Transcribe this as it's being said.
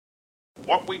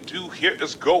What we do here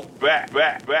is go back.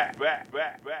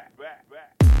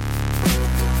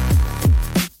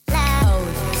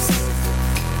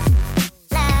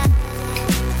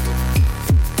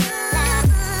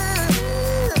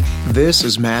 This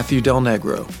is Matthew Del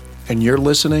Negro, and you're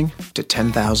listening to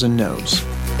 10,000 No's.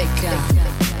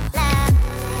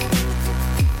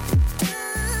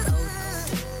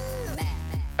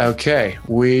 Okay,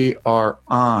 we are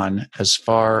on as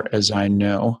far as I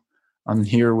know. I'm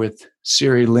here with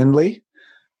Siri Lindley.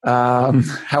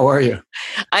 How are you?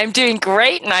 I'm doing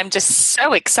great, and I'm just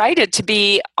so excited to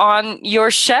be on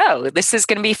your show. This is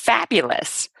going to be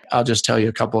fabulous. I'll just tell you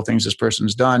a couple of things this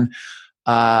person's done.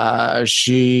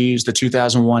 She's the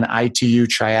 2001 ITU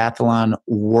Triathlon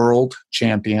World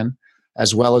Champion,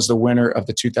 as well as the winner of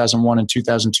the 2001 and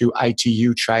 2002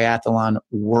 ITU Triathlon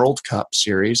World Cup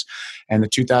Series and the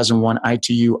 2001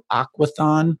 ITU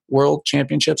Aquathon World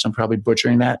Championships. I'm probably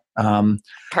butchering that.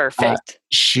 Perfect.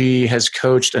 She has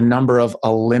coached a number of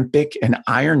Olympic and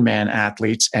Ironman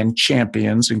athletes and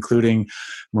champions, including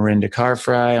Marinda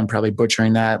Carfry, I'm probably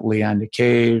butchering that, Leon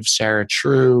DeCave, Sarah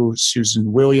True,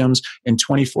 Susan Williams. In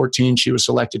 2014, she was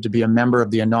selected to be a member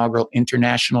of the inaugural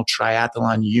International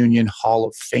Triathlon Union Hall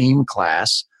of Fame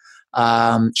class.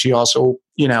 She also,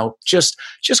 just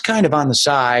kind of on the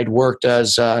side, worked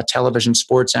as a television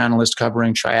sports analyst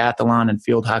covering triathlon and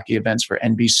field hockey events for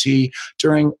NBC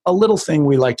during a little thing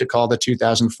we like to call the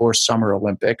 2004 Summer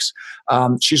Olympics.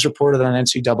 She's reported on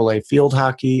NCAA field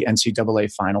hockey,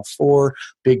 NCAA Final Four,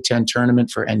 Big Ten tournament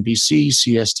for NBC,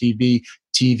 CSTV,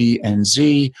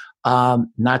 TVNZ.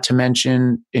 Not to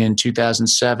mention, in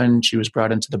 2007, she was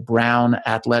brought into the Brown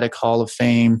Athletic Hall of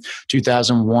Fame.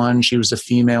 2001, she was the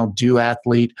Female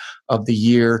Duathlete of the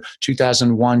Year.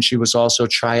 2001, she was also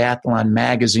Triathlon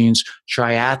Magazine's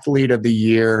Triathlete of the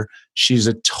Year. She's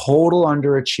a total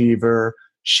underachiever.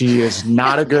 She is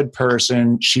not a good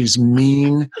person. She's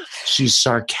mean. She's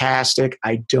sarcastic.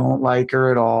 I don't like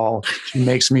her at all. She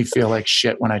makes me feel like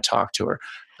shit when I talk to her.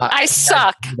 I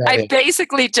suck. I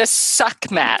basically just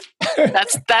suck, Matt.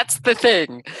 That's the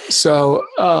thing. So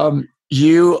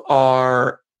you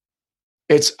are,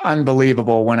 it's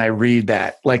unbelievable when I read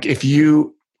that. Like if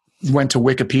you went to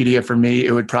Wikipedia for me,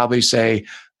 it would probably say,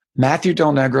 Matthew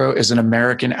Del Negro is an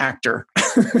American actor.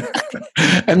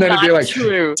 And then it'd be like,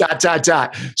 true. ...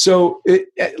 So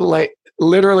like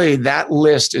literally that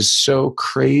list is so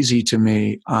crazy to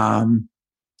me.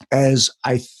 As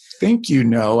I think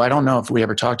I don't know if we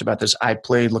ever talked about this. I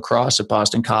played lacrosse at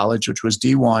Boston College, which was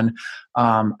D1.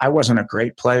 I wasn't a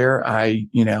great player. I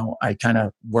kind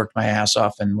of worked my ass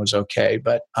off and was okay.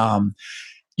 But,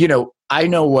 I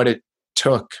know what it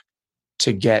took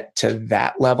to get to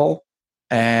that level.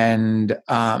 And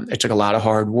it took a lot of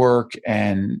hard work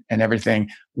and everything.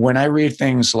 When I read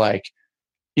things like,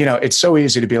 it's so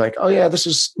easy to be like, oh yeah, this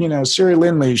is, Siri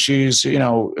Lindley. She's, a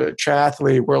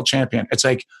triathlete, world champion. It's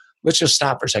like, let's just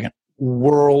stop for a second.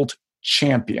 World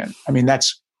champion. I mean,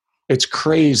 it's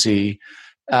crazy.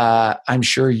 I'm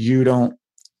sure you don't,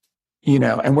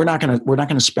 and we're not going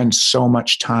to spend so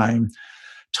much time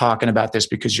talking about this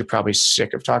because you're probably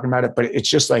sick of talking about it, but it's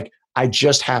just like, I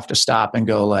just have to stop and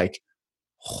go like,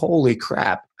 holy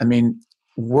crap. I mean,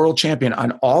 world champion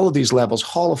on all of these levels,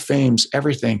 Hall of Fames,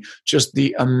 everything, just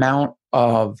the amount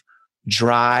of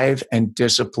drive and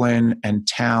discipline and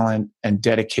talent and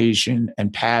dedication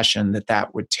and passion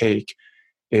that would take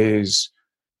is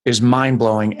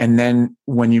mind-blowing. And then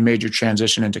when you made your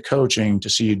transition into coaching, to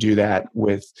see you do that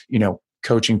with,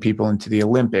 coaching people into the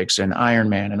Olympics and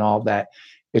Ironman and all of that,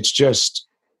 it's just,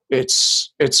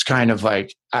 it's kind of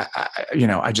like,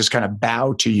 I just kind of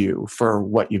bow to you for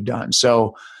what you've done.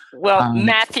 So, well,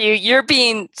 Matthew, you're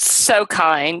being so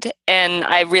kind, and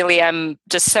I really am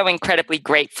just so incredibly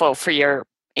grateful for your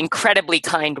incredibly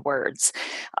kind words.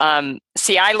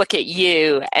 See, I look at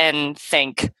you and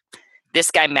think,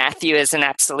 this guy Matthew is an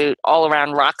absolute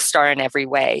all-around rock star in every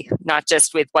way, not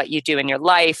just with what you do in your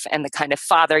life and the kind of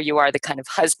father you are, the kind of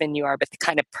husband you are, but the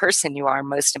kind of person you are,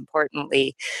 most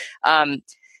importantly.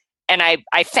 And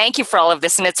I thank you for all of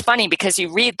this. And it's funny because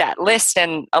you read that list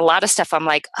and a lot of stuff, I'm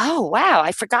like, oh, wow,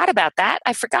 I forgot about that.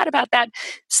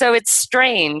 So it's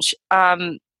strange.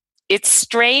 It's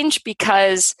strange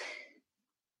because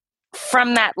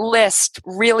from that list,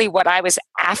 really what I was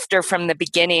after from the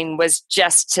beginning was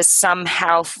just to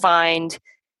somehow find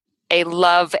a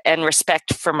love and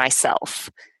respect for myself,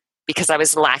 because I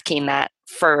was lacking that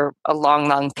for a long,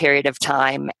 long period of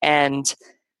time. And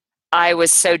I was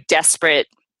so desperate,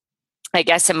 I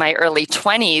guess, in my early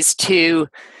 20s to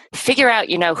figure out,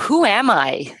 who am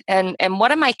I and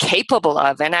what am I capable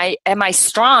of? And am I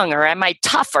strong or am I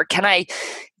tough or can I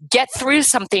get through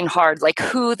something hard? Like,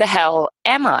 who the hell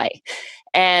am I?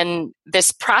 And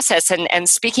this process, and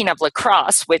speaking of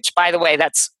lacrosse, which, by the way,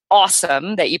 that's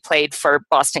awesome that you played for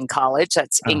Boston College.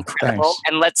 That's incredible.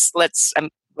 Thanks. And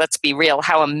let's be real.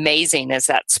 How amazing is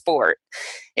that sport?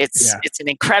 It's an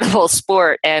incredible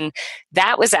sport. And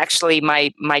that was actually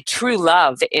my true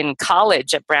love in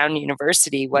college at Brown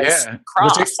University was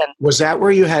lacrosse. Was that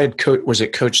where you had was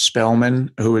it Coach Spellman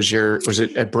who was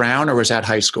it at Brown or was that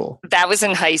high school? That was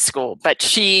in high school, but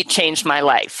she changed my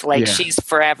life. Like she's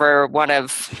forever one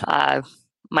of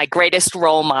my greatest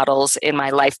role models in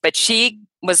my life. But she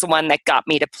was the one that got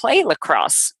me to play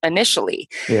lacrosse initially.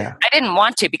 Yeah. I didn't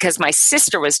want to because my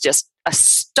sister was just a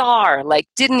star, like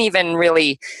didn't even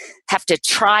really have to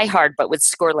try hard, but would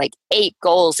score like 8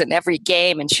 goals in every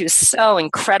game. And she was so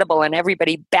incredible and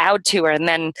everybody bowed to her. And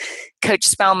then Coach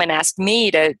Spellman asked me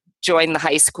to join the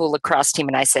high school lacrosse team.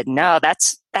 And I said, no,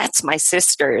 that's my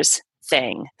sister's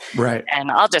thing. Right. And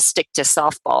I'll just stick to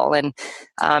softball.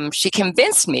 And she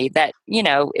convinced me that,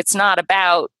 it's not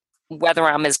about whether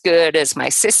I'm as good as my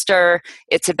sister.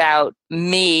 It's about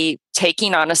me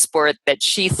taking on a sport that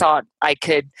she thought I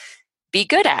could be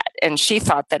good at and she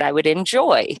thought that I would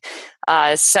enjoy.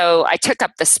 So I took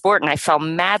up the sport and I fell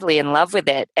madly in love with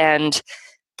it and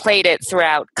played it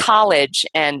throughout college.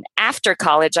 And after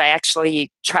college, I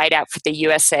actually tried out for the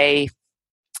USA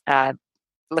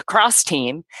lacrosse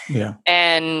team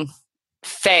and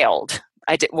failed.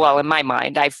 In my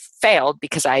mind, I failed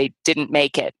because I didn't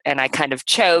make it and I kind of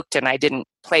choked and I didn't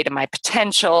play to my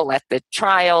potential at the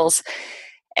trials.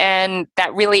 And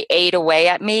that really ate away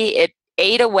at me. It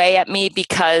ate away at me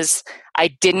because I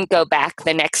didn't go back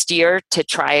the next year to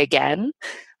try again.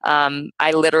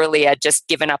 I literally had just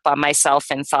given up on myself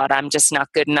and thought I'm just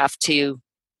not good enough to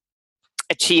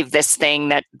achieve this thing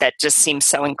that just seems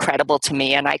so incredible to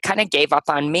me. And I kind of gave up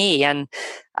on me. And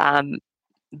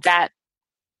that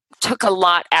took a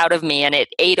lot out of me and it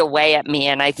ate away at me.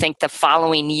 And I think the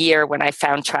following year when I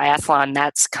found triathlon,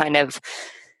 that's kind of,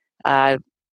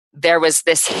 there was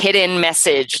this hidden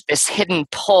message, this hidden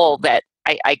pull that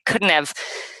I couldn't have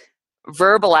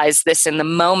verbalized this in the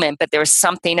moment, but there was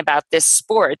something about this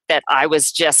sport that I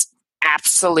was just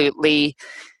absolutely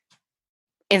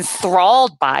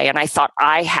enthralled by. And I thought,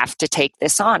 I have to take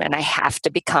this on and I have to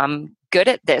become good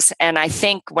at this. And I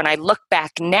think when I look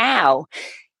back now,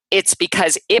 it's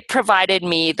because it provided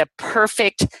me the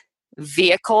perfect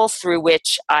vehicle through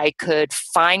which I could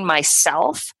find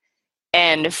myself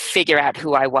and figure out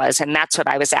who I was. And that's what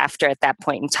I was after at that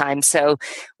point in time. So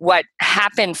what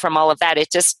happened from all of that,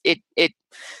 it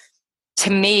to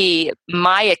me,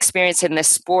 my experience in this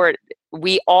sport,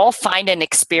 we all find an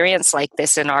experience like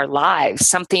this in our lives,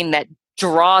 something that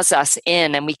draws us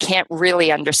in and we can't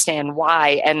really understand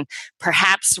why. And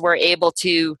perhaps we're able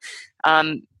to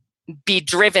be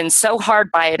driven so hard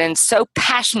by it and so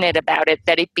passionate about it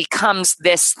that it becomes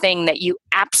this thing that you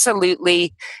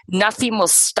absolutely, nothing will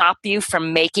stop you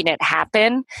from making it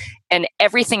happen. And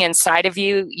everything inside of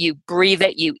you, you breathe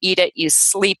it, you eat it, you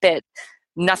sleep it.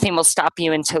 Nothing will stop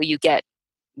you until you get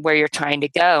where you're trying to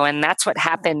go. And that's what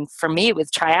happened for me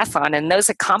with triathlon. And those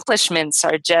accomplishments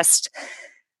are just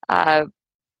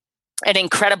an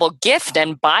incredible gift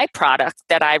and byproduct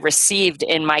that I received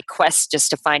in my quest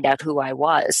just to find out who I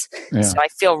was. Yeah. So I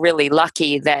feel really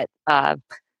lucky that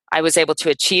I was able to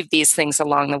achieve these things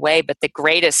along the way. But the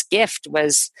greatest gift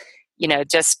was,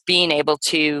 just being able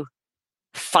to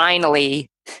finally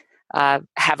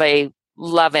have a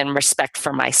love and respect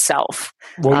for myself.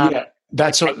 Well,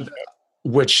 that's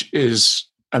which is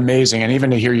amazing. And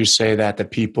even to hear you say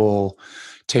that people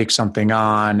take something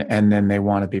on and then they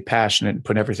want to be passionate and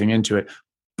put everything into it.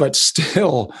 But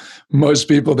still, most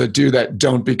people that do that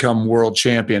don't become world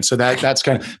champions. So that's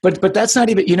kind of, but that's not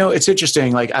even, it's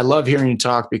interesting. Like, I love hearing you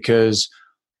talk because,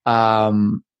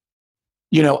 I'm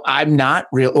not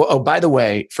real. Oh, by the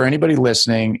way, for anybody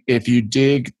listening, if you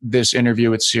dig this interview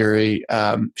with Siri,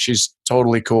 she's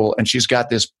totally cool. And she's got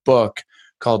this book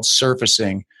called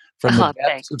Surfacing from the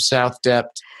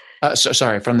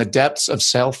depths of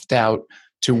self-doubt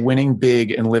to winning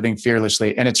big and living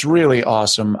fearlessly. And it's really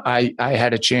awesome. I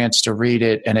had a chance to read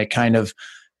it and it kind of,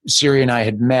 Siri and I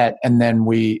had met and then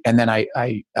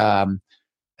I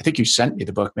think you sent me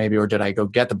the book maybe, or did I go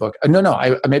get the book? No,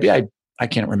 I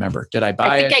can't remember. Did I buy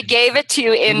it? I think I gave it to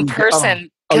you in person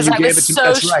because I was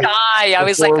so shy. Right. I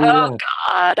was like, oh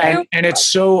God. And it's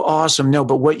so awesome. No,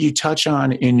 but what you touch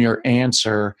on in your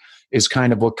answer is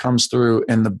kind of what comes through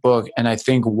in the book. And I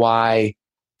think why,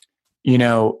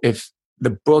 if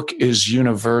the book is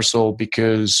universal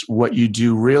because what you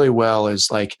do really well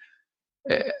is like,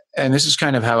 and this is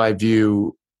kind of how I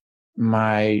view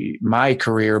my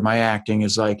career, my acting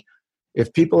is like,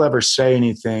 if people ever say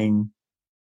anything,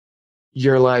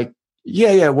 you're like,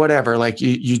 yeah, whatever. Like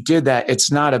you did that.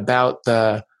 It's not about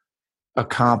the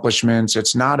accomplishments.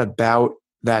 It's not about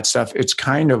that stuff. It's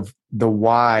kind of the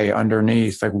why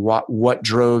underneath, like what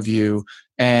drove you.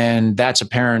 And that's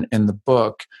apparent in the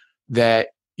book that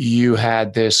you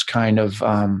had this kind of,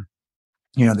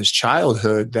 this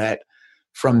childhood that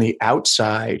from the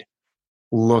outside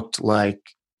looked like,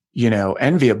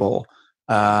 enviable.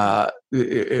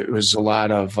 It was a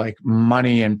lot of like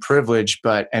money and privilege,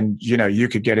 and you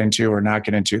could get into or not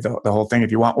get into the whole thing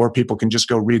if you want, or people can just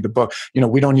go read the book.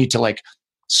 We don't need to like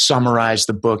summarize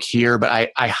the book here, but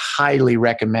I highly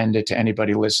recommend it to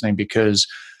anybody listening because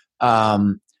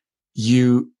what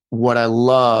I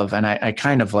love, and I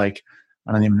kind of like,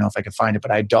 I don't even know if I could find it,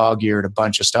 but I dog-eared a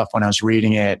bunch of stuff when I was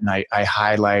reading it, and I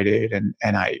highlighted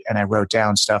and I wrote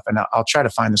down stuff, and I'll try to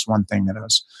find this one thing that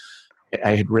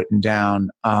I had written down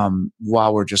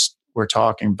while we're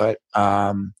talking, but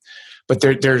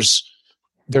there's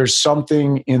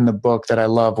something in the book that I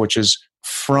love, which is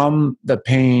from the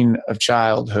pain of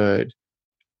childhood,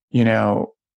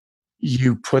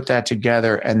 you put that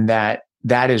together, and that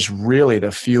is really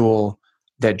the fuel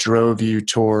that drove you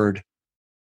toward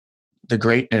the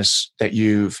greatness that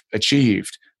you've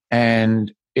achieved.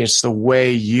 And it's the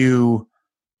way you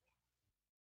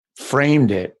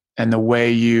framed it and the way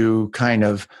you kind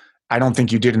of, I don't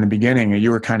think you did in the beginning,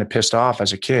 you were kind of pissed off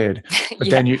as a kid, but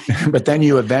Yeah. then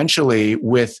you eventually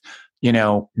with,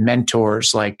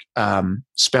 mentors like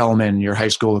Spellman, your high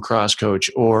school lacrosse coach,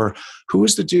 or who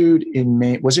was the dude in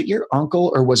Maine? Was it your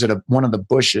uncle or was it one of the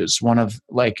Bushes? One of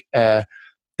like the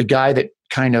guy that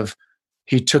kind of,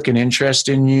 he took an interest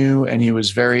in you and he was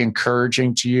very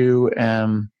encouraging to you.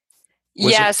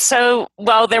 So,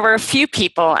 there were a few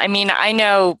people. I mean, I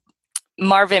know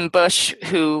Marvin Bush,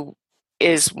 who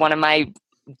is one of my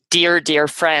dear, dear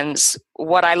friends.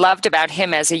 What I loved about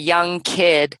him as a young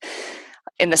kid,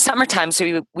 in the summertime,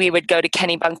 so we would go to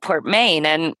Kennebunkport, Maine,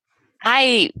 and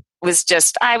I was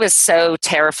so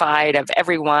terrified of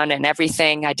everyone and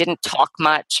everything. I didn't talk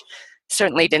much,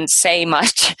 certainly didn't say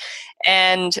much.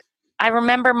 And I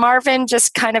remember Marvin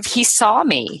just kind of, he saw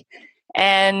me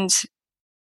and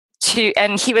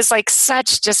he was like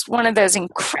just one of those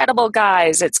incredible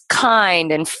guys. It's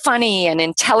kind and funny and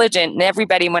intelligent, and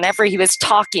everybody, whenever he was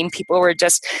talking, people were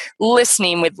just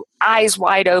listening with eyes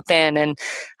wide open.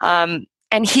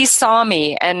 And he saw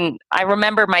me. And I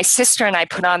remember my sister and I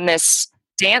put on this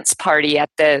dance party at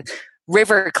the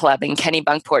River Club in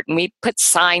Kennebunkport, and we put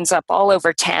signs up all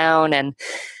over town, and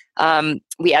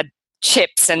we had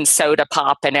chips and soda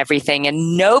pop and everything,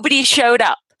 and nobody showed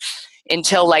up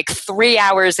until like 3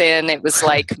 hours in. It was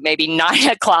like maybe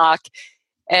 9:00,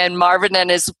 and Marvin and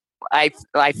I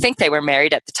think they were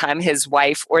married at the time, his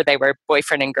wife, or they were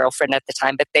boyfriend and girlfriend at the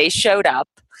time, but they showed up.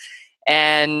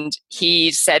 And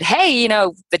he said, hey,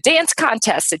 the dance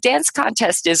contest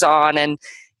is on. And,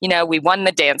 we won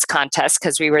the dance contest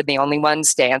because we were the only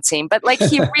ones dancing. But like,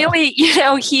 he really,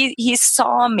 he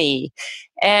saw me.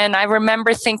 And I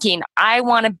remember thinking, I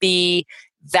want to be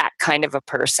that kind of a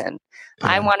person. Yeah.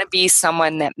 I want to be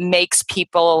someone that makes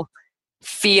people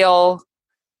feel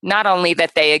not only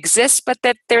that they exist, but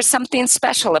that there's something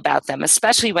special about them,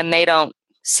 especially when they don't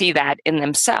see that in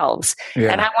themselves.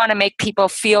 Yeah. And I want to make people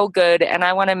feel good, and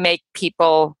I want to make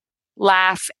people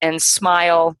laugh and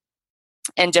smile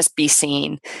and just be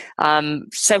seen.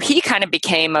 So he kind of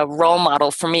became a role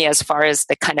model for me as far as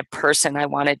the kind of person I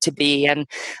wanted to be. And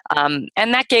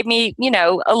that gave me,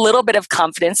 a little bit of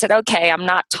confidence that, okay, I'm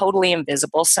not totally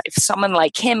invisible. So if someone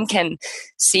like him can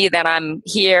see that I'm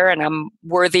here and I'm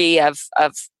worthy of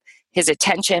his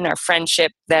attention or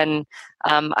friendship, then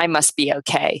I must be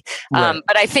okay. Right.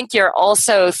 But I think you're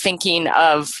also thinking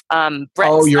of Brett.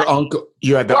 Oh, your uncle.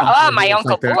 You had the uncle. My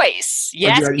uncle like Boyce.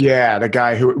 Yes. Yeah, the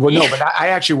guy who. Well, no, but I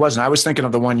actually wasn't. I was thinking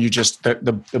of the one you just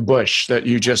the Bush that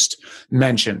you just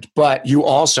mentioned. But you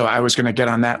also, I was going to get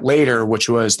on that later, which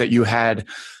was that you had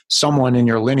someone in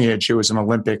your lineage who was an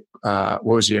Olympic. What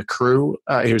was he? A crew?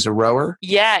 He was a rower.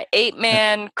 Yeah,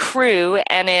 8-man crew,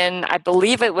 and I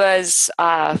believe it was.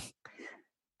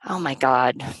 Oh my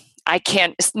God.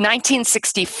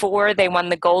 1964, they won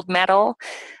the gold medal.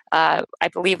 I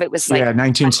believe it was like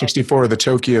 1964, the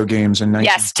Tokyo Games in 19.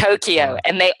 Yes, Tokyo.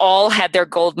 And they all had their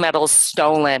gold medals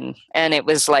stolen. And it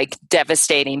was like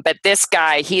devastating. But this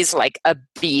guy, he's like a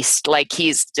beast. Like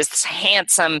he's just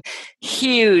handsome,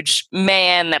 huge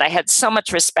man that I had so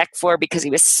much respect for because he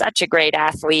was such a great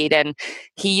athlete. And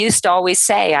he used to always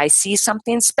say, I see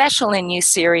something special in you,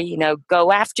 Siri, you know,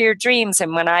 go after your dreams.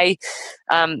 And when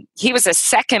he was the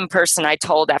second person I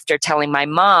told after telling my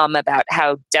mom about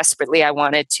how desperately I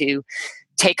wanted to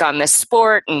take on this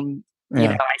sport. And you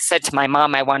know, I said to my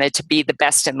mom I wanted to be the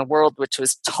best in the world, which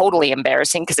was totally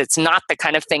embarrassing because it's not the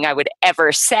kind of thing I would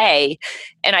ever say.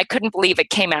 And I couldn't believe it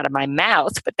came out of my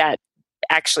mouth, but that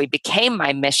actually became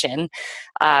my mission.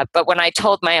 But when I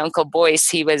told my Uncle Boyce,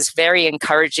 he was very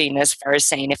encouraging as far as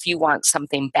saying, if you want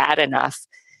something bad enough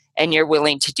and you're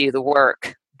willing to do the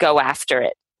work, go after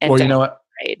it. And well, you know what?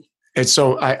 Afraid. It's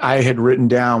so I had written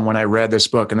down when I read this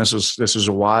book, and this was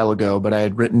a while ago, but I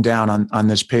had written down on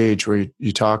this page where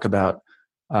you talk about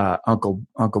Uncle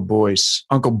Boyce,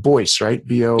 right?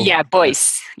 B-O. Yeah,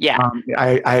 Boyce. Yeah.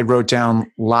 I wrote down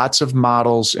lots of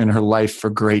models in her life for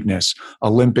greatness.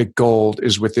 Olympic gold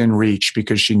is within reach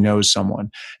because she knows someone.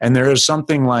 And there is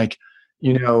something like,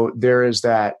 you know, there is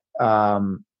that,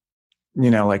 you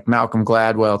know, like Malcolm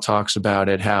Gladwell talks about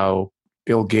it, how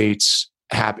Bill Gates,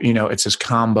 you know, it's this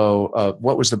combo of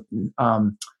what was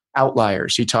the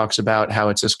Outliers. He talks about how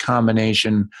it's this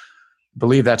combination. I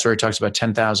believe that's where he talks about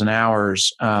 10,000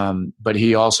 hours. But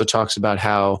he also talks about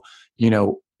how, you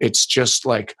know, it's just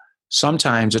like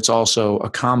sometimes it's also a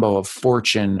combo of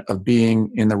fortune, of being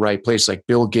in the right place. Like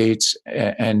Bill Gates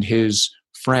and his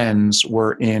friends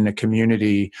were in a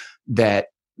community that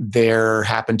there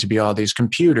happened to be all these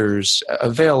computers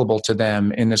available to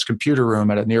them in this computer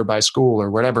room at a nearby school or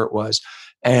whatever it was.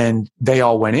 And they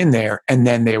all went in there, and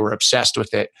then they were obsessed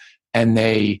with it, and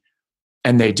they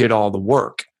did all the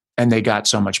work, and they got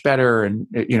so much better. And,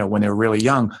 you know, when they were really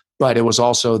young, but it was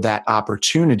also that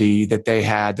opportunity that they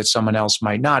had that someone else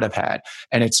might not have had.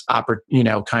 And it's, you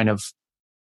know, kind of,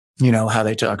 you know, how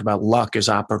they talk about luck is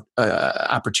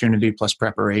opportunity plus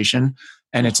preparation.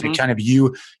 And it's like kind of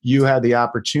you had the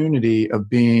opportunity of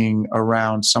being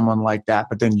around someone like that,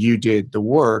 but then you did the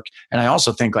work. And I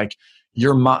also think like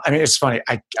your mom, I mean, it's funny.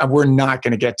 We're not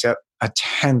going to get to a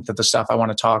tenth of the stuff I want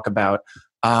to talk about.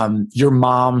 Your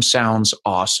mom sounds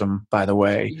awesome, by the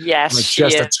way. Yes, like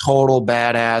just a total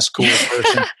badass, cool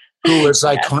person who was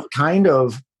like kind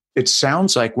of, it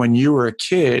sounds like when you were a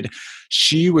kid,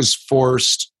 she was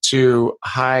forced to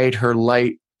hide her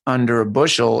light under a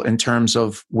bushel in terms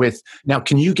of now,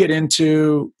 can you get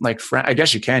into like, I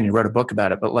guess you can, you wrote a book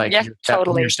about it, but like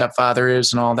totally. Your stepfather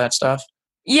is and all that stuff?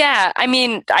 Yeah, I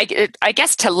mean, I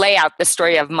guess to lay out the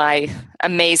story of my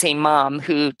amazing mom,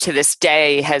 who to this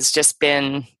day has just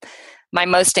been my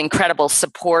most incredible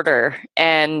supporter.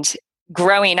 And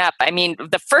growing up, I mean,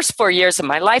 the first 4 years of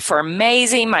my life were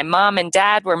amazing. My mom and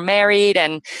dad were married,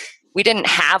 and we didn't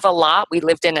have a lot. We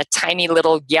lived in a tiny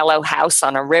little yellow house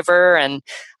on a river, and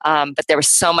but there was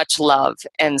so much love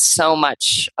and so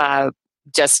much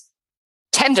just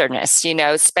tenderness, you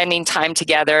know, spending time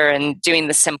together and doing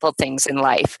the simple things in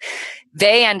life.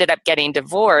 They ended up getting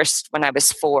divorced when I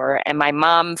was 4, and my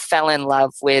mom fell in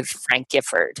love with Frank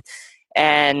Gifford.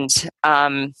 And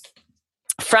from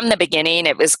the beginning,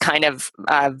 it was kind of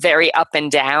very up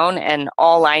and down. And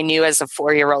all I knew as a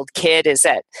 4-year-old kid is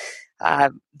that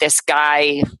this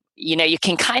guy, you know, you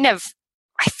can kind of,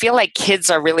 I feel like kids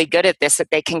are really good at this,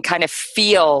 that they can kind of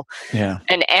feel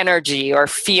an energy or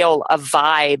feel a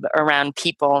vibe around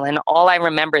people. And all I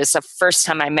remember is the first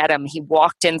time I met him, he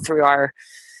walked in through our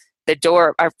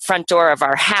front door of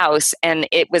our house, and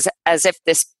it was as if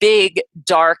this big,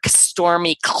 dark,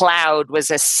 stormy cloud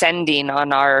was ascending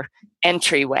on our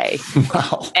entryway.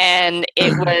 Wow. And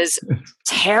it was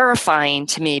terrifying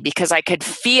to me because I could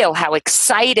feel how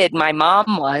excited my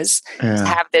mom was to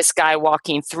have this guy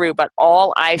walking through, but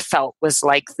all I felt was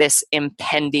like this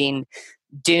impending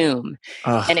doom.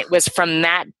 And it was from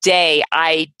that day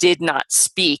I did not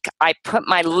speak. I put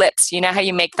my lips, you know how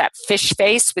you make that fish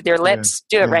face with your lips?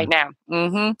 Do it right now.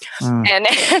 And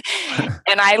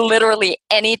and I literally,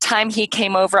 anytime he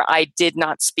came over, I did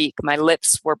not speak. My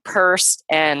lips were pursed.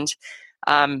 And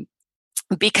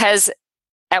because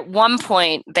at one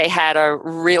point they had a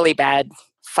really bad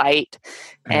fight,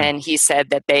 and he said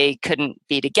that they couldn't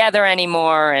be together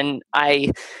anymore. And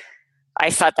I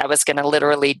thought that was going to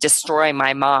literally destroy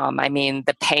my mom. I mean,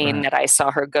 the pain that I saw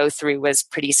her go through was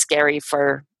pretty scary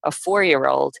for a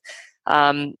 4-year-old.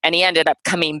 And he ended up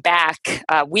coming back.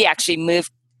 We actually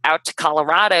moved out to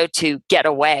Colorado to get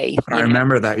away. I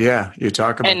remember that. Yeah. You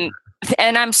talk about and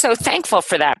And I'm so thankful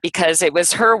for that, because it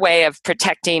was her way of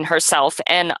protecting herself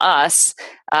and us.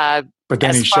 But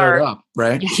then he showed up,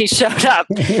 right? He showed up.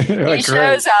 Like, he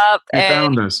shows up he and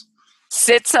found us.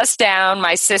 Sits us down,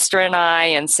 my sister and I,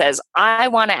 and says, I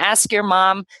want to ask your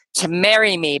mom to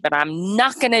marry me, but I'm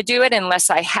not going to do it unless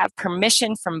I have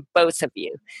permission from both of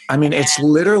you. I mean, it's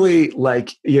literally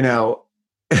like,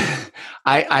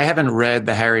 I haven't read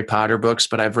the Harry Potter books,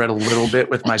 but I've read a little bit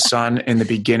with my son in the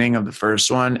beginning of the first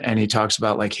one. And he talks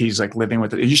about like, he's like living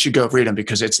with it. You should go read them,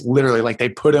 because it's literally like they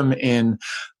put him in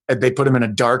a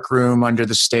dark room under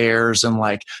the stairs, and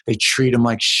like they treat him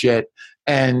like shit.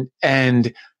 And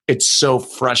it's so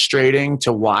frustrating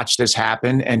to watch this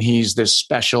happen. And he's this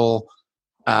special,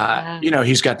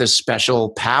 he's got this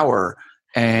special power,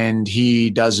 and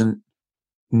he doesn't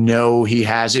know he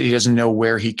has it. He doesn't know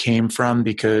where he came from,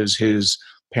 because his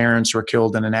parents were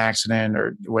killed in an accident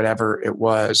or whatever it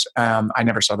was. I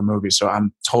never saw the movie, so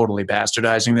I'm totally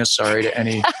bastardizing this. Sorry to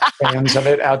any fans of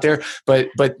it out there. But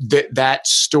that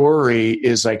story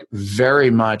is like very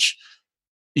much,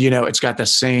 it's got the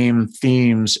same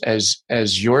themes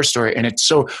as your story. And it's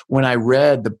so, when I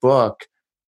read the book,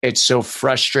 it's so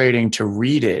frustrating to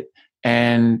read it.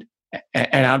 And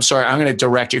I'm sorry, I'm going to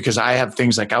direct you, because I have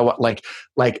things like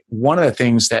one of the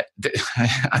things that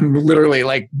I'm literally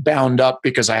like bound up,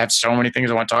 because I have so many things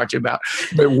I want to talk to you about.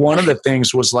 But one of the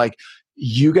things was like,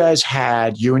 you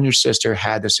and your sister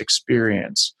had this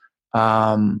experience.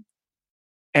 And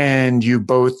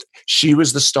she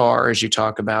was the star, as you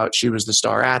talk about, she was the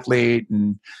star athlete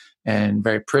and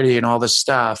very pretty and all this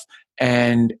stuff.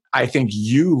 And I think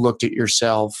you looked at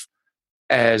yourself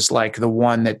as like the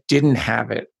one that didn't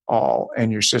have it all,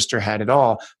 and your sister had it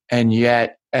all. And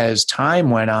yet, as time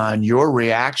went on, your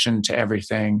reaction to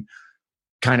everything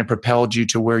kind of propelled you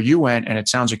to where you went. And it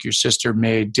sounds like your sister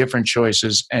made different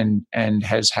choices and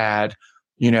has had,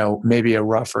 maybe a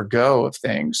rougher go of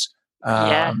things.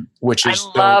 Which is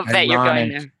I love that you're going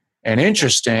there. And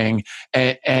interesting.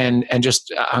 And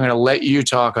just, I'm going to let you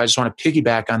talk. I just want to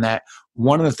piggyback on that.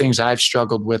 One of the things I've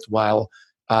struggled with while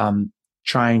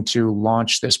trying to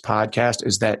launch this podcast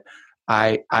is that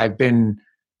I've been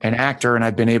an actor, and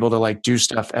I've been able to like do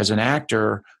stuff as an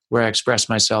actor where I express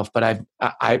myself, but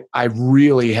I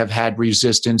really have had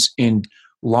resistance in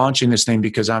launching this thing,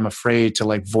 because I'm afraid to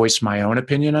like voice my own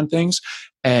opinion on things,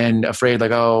 and afraid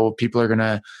like, oh, people are going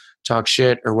to talk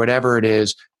shit or whatever it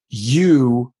is.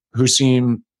 You, who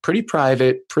seem pretty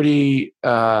private, pretty,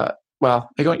 you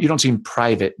don't seem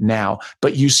private now,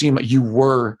 but you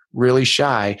were really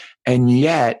shy. And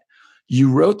yet you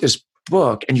wrote this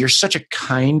book, and you're such a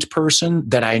kind person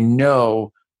that I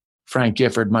know Frank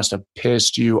Gifford must have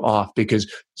pissed you off, because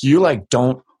you like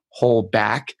don't hold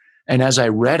back. And as I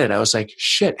read it, I was like,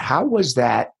 shit, how was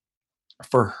that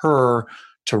for her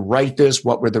to write this?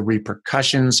 What were the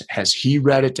repercussions? Has he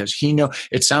read it? Does he know?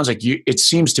 It sounds like it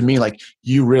seems to me like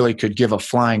you really could give a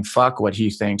flying fuck what he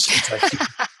thinks.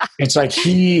 It's like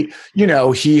he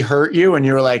hurt you, and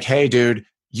you were like, hey dude,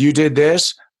 you did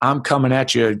this, I'm coming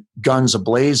at you guns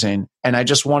a-blazing. And I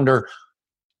just wonder,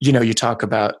 you talk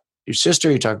about your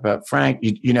sister, you talk about Frank,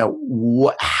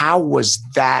 how was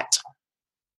that?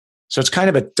 So it's kind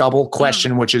of a double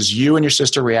question, which is you and your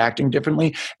sister reacting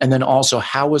differently. And then also,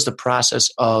 how was the process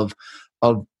of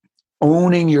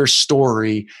owning your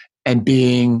story and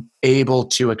being able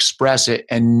to express it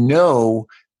and know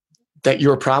that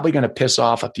you're probably going to piss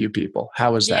off a few people?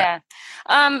 How was that?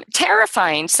 Yeah.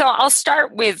 Terrifying. So I'll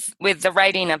start with the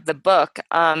writing of the book.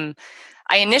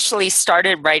 I initially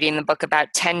started writing the book about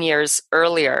 10 years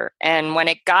earlier. And when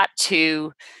it got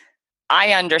to,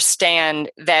 I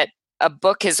understand that a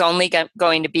book is only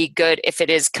going to be good if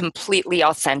it is completely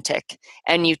authentic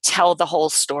and you tell the whole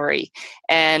story.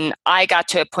 And I got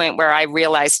to a point where I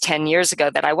realized 10 years ago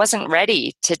that I wasn't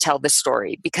ready to tell the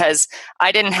story, because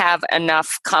I didn't have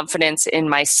enough confidence in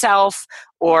myself,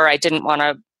 or I didn't want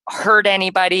to hurt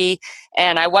anybody.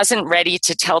 And I wasn't ready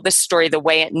to tell the story the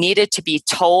way it needed to be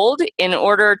told in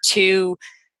order to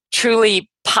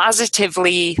truly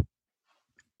positively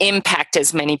impact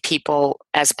as many people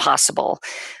as possible.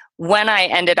 When I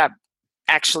ended up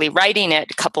actually writing it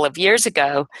a couple of years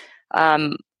ago,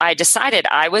 I decided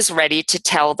I was ready to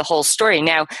tell the whole story.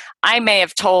 Now, I may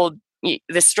have told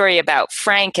the story about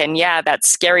Frank, and yeah, that's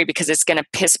scary because it's going to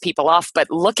piss people off,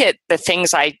 but look at the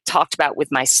things I talked about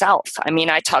with myself. I mean,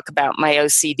 I talk about my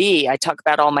OCD. I talk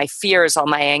about all my fears, all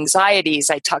my anxieties.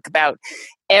 I talk about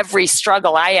every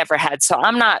struggle I ever had. So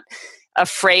I'm not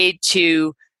afraid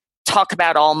to talk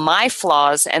about all my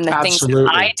flaws and the things that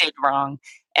I did wrong.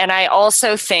 And I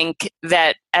also think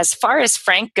that as far as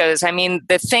Frank goes, I mean,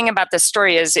 the thing about the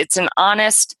story is it's an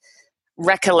honest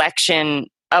recollection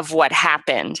of what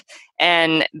happened.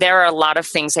 And there are a lot of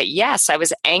things that, yes, I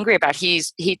was angry about. He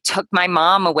took my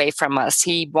mom away from us.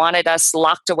 He wanted us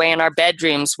locked away in our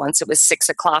bedrooms once it was 6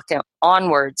 o'clock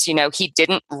onwards. You know,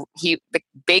 the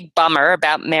big bummer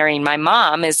about marrying my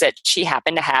mom is that she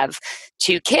happened to have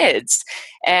 2 kids.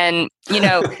 And, you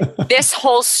know, this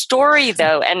whole story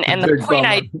though, and the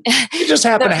point you just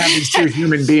happen to have these 2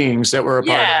 human beings that were a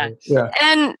part of it.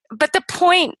 Yeah. But the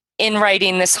point in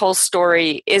writing this whole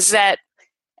story is that,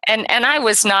 and I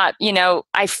was not, you know,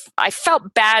 I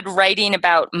felt bad writing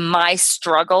about my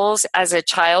struggles as a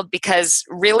child, because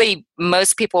really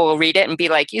most people will read it and be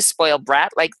like, you spoiled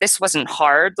brat. Like, this wasn't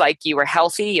hard. Like, you were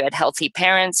healthy. You had healthy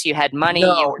parents. You had money.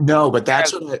 But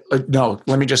that's let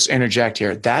me just interject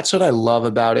here. That's what I love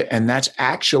about it. And that's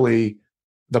actually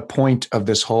the point of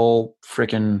this whole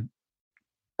freaking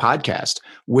podcast,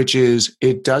 which is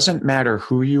it doesn't matter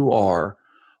who you are,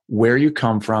 where you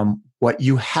come from, what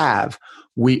you have.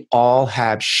 We all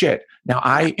have shit. Now,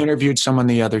 I interviewed someone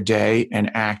the other day,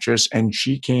 an actress, and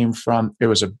she came from, it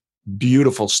was a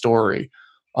beautiful story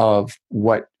of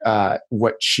what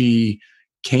she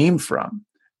came from.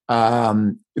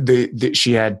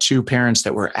 She had 2 parents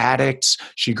that were addicts.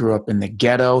 She grew up in the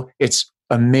ghetto. It's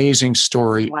amazing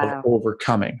story of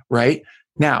overcoming, right?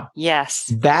 Now,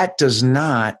 yes, that does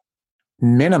not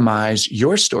minimize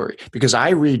your story, because I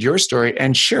read your story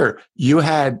and sure, you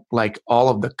had like all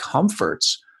of the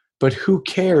comforts, but who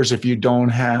cares if you don't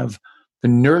have the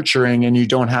nurturing and you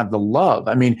don't have the love?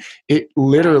 I mean, it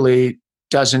literally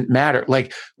doesn't matter.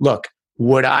 Like, look,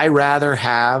 would I rather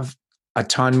have a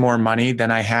ton more money than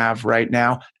I have right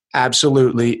now?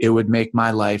 Absolutely. It would make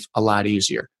my life a lot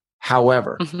easier.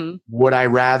 However, would I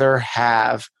rather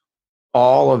have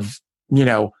all of,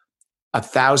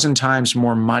 1,000 times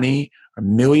more money,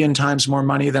 1,000,000 times more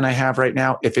money than I have right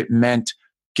now, if it meant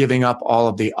giving up all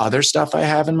of the other stuff I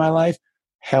have in my life?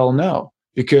 Hell no,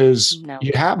 because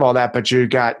you have all that, but you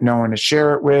got no one to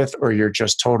share it with, or you're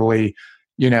just totally,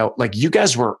 like you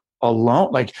guys were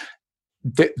alone. Like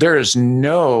there is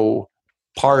no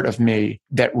part of me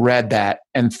that read that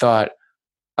and thought,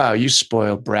 oh, you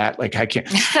spoiled brat. Like I can't,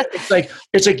 it's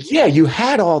like, yeah, you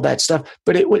had all that stuff,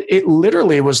 but it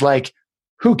literally was like,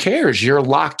 who cares? You're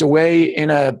locked away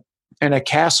in a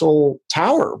castle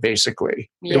tower, basically.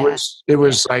 Yeah. It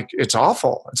was like, it's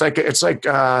awful. It's like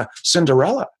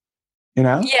Cinderella,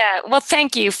 Yeah. Well,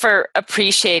 thank you for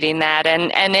appreciating that.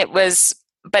 And it was,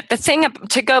 but the thing,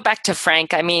 to go back to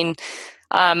Frank, I mean,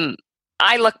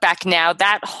 I look back now,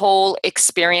 that whole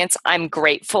experience I'm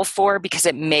grateful for, because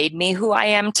it made me who I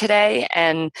am today.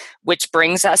 And which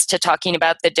brings us to talking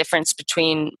about the difference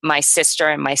between my sister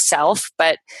and myself.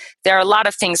 But there are a lot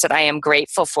of things that I am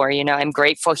grateful for. I'm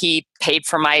grateful he paid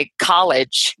for my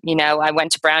college. I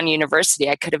went to Brown University.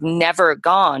 I could have never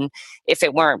gone if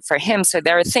it weren't for him. So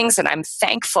there are things that I'm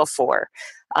thankful for.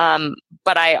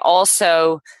 But I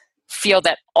also feel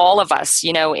that all of us,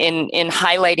 in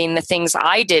highlighting the things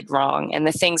I did wrong and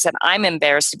the things that I'm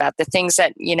embarrassed about, the things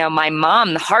that, my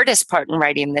mom, the hardest part in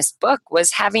writing this book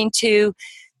was having to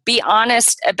be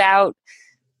honest about,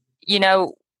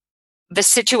 the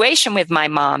situation with my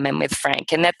mom and with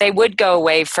Frank, and that they would go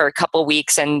away for a couple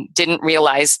weeks and didn't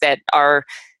realize that our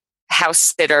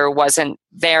house sitter wasn't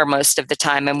there most of the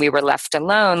time and we were left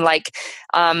alone. Like,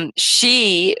 I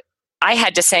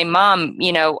had to say, Mom,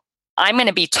 I'm going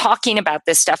to be talking about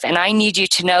this stuff, and I need you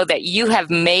to know that you have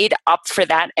made up for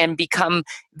that and become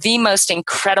the most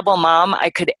incredible mom I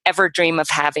could ever dream of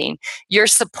having. Your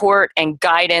support and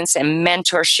guidance and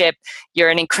mentorship, you're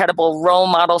an incredible role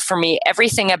model for me.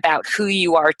 Everything about who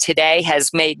you are today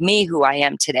has made me who I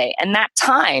am today. And that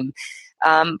time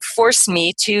forced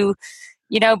me to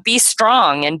be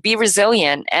strong and be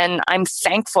resilient. And I'm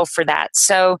thankful for that.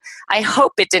 So I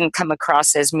hope it didn't come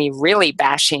across as me really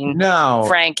bashing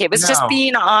Frank. It was just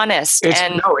being honest.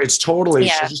 It's totally,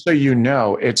 just so you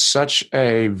know, it's such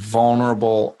a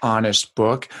vulnerable, honest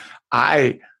book.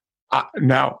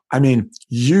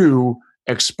 You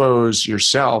expose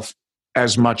yourself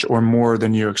as much or more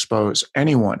than you expose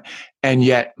anyone. And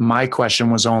yet my question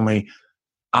was only,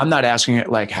 I'm not asking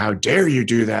it like, how dare you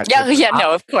do that?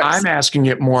 No, of course. I'm asking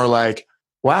it more like,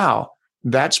 wow,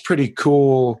 that's pretty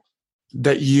cool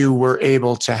that you were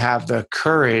able to have the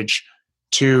courage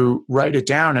to write it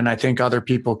down. And I think other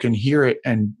people can hear it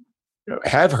and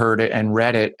have heard it and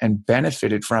read it and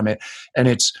benefited from it. And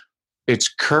it's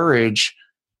courage.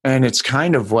 And it's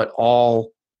kind of what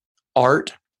all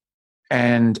art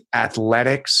and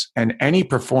athletics and any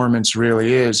performance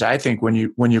really is. I think when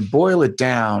you boil it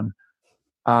down,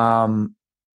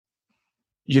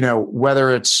 whether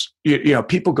it's,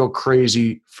 people go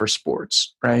crazy for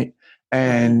sports, right?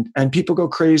 and people go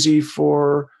crazy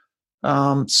for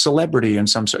celebrity and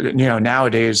some sort.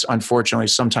 Nowadays, unfortunately,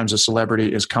 sometimes a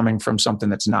celebrity is coming from something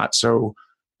that's not so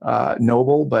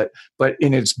noble, but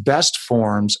in its best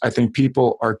forms, I think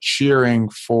people are cheering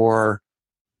for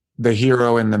the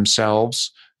hero in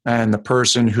themselves and the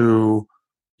person who,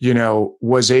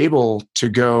 was able to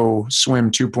go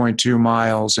swim 2.2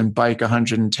 miles and bike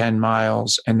 110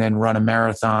 miles and then run a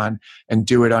marathon and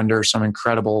do it under some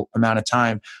incredible amount of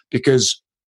time, because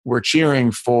we're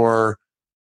cheering for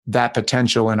that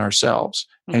potential in ourselves.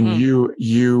 Mm-hmm. And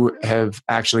you have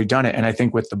actually done it. And I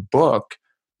think with the book,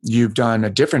 you've done a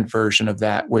different version of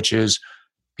that, which is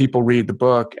people read the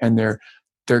book and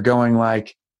they're going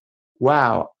like,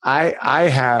 wow, I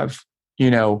have,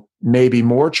 maybe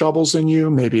more troubles than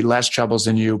you, maybe less troubles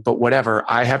than you, but whatever,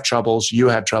 I have troubles, you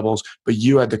have troubles, but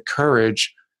you had the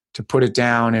courage to put it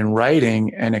down in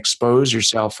writing and expose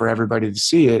yourself for everybody to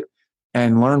see it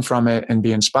and learn from it and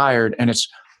be inspired. And it's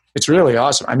really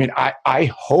awesome. I mean,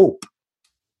 I hope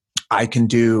I can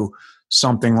do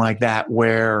something like that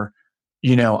where,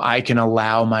 I can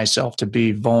allow myself to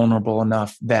be vulnerable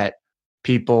enough that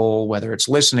people, whether it's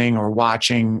listening or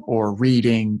watching or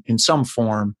reading in some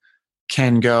form,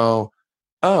 can go,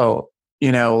 oh,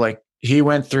 like he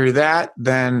went through that,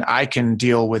 then I can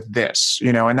deal with this,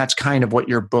 and that's kind of what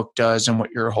your book does and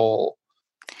what your whole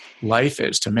life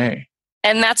is to me.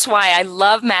 And that's why I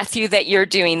love, Matthew, that you're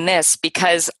doing this,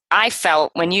 because I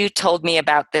felt when you told me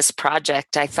about this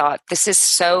project, I thought this is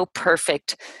so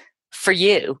perfect for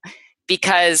you,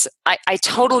 because I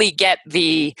totally get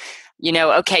the,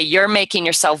 okay, you're making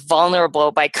yourself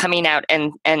vulnerable by coming out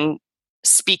and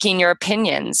speaking your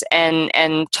opinions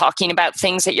and talking about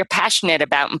things that you're passionate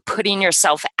about and putting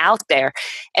yourself out there.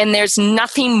 And there's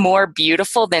nothing more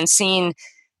beautiful than seeing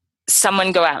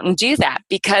someone go out and do that,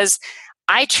 because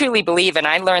I truly believe, and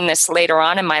I learned this later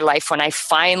on in my life when I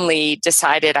finally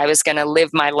decided I was going to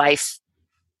live my life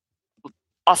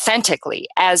authentically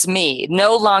as me,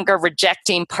 no longer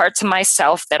rejecting parts of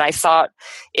myself that I thought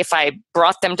if I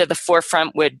brought them to the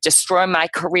forefront would destroy my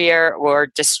career or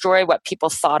destroy what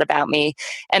people thought about me.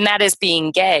 And that is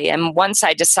being gay. And once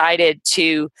I decided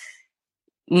to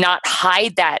not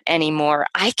hide that anymore,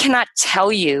 I cannot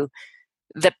tell you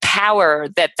the power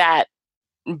that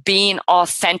being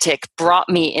authentic brought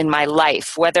me in my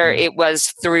life, whether it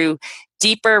was through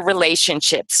deeper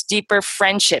relationships, deeper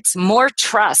friendships, more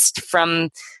trust from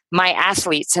my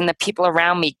athletes and the people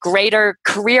around me, greater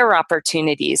career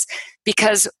opportunities.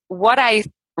 Because what I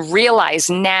realize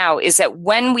now is that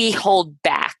when we hold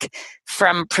back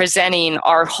from presenting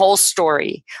our whole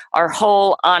story, our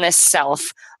whole honest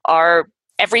self, our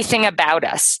everything about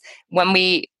us, when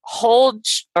we hold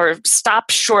or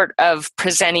stop short of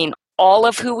presenting all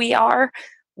of who we are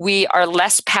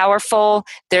less powerful.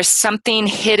 There's something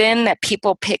hidden that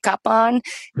people pick up on.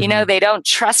 They don't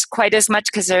trust quite as much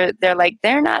because they're like,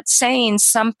 they're not saying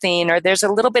something, or there's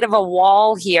a little bit of a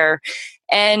wall here.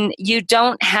 And you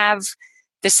don't have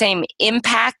the same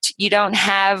impact. You don't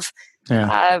have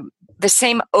the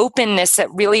same openness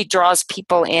that really draws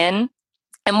people in.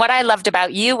 And what I loved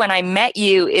about you when I met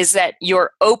you is that your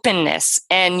openness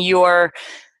and your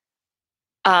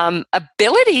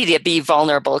ability to be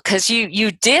vulnerable, because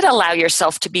you did allow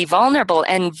yourself to be vulnerable,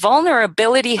 and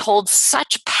vulnerability holds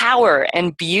such power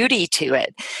and beauty to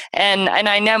it. And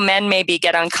I know men maybe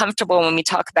get uncomfortable when we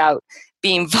talk about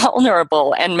being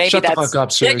vulnerable, and maybe Shut the fuck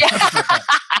up, Siri. Shut the fuck up.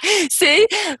 See,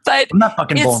 but I'm not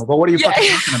fucking vulnerable. What are you fucking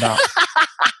talking about?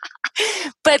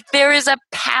 But there is a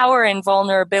power in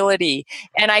vulnerability,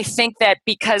 and I think that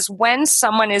because when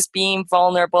someone is being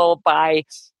vulnerable by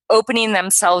opening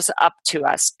themselves up to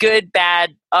us, good,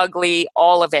 bad, ugly,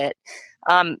 all of it.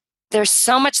 There's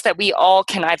so much that we all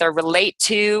can either relate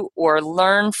to or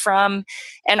learn from.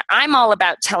 And I'm all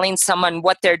about telling someone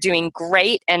what they're doing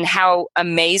great and how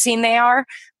amazing they are.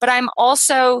 But I'm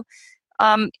also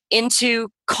into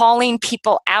calling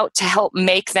people out to help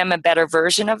make them a better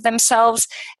version of themselves.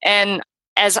 And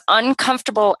as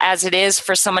uncomfortable as it is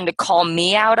for someone to call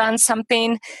me out on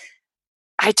something,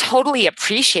 I totally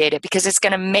appreciate it because it's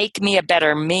going to make me a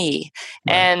better me.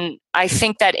 Right. And I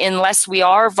think that unless we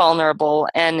are vulnerable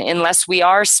and unless we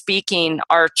are speaking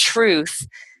our truth,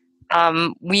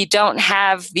 we don't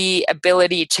have the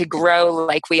ability to grow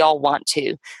like we all want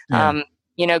to. Yeah.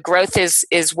 Growth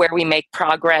is where we make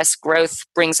progress. Growth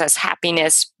brings us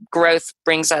happiness. Growth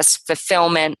brings us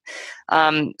fulfillment.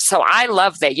 So I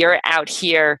love that you're out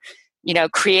here,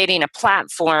 creating a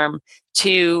platform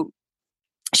to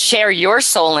share your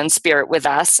soul and spirit with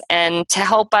us and to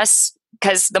help us,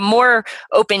 because the more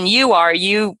open you are,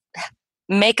 you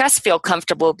make us feel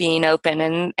comfortable being open.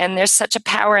 And there's such a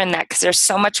power in that, because there's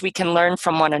so much we can learn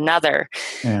from one another.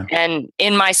 Yeah. And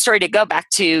in my story, to go back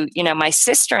to, my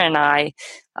sister and I,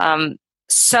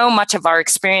 so much of our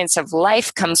experience of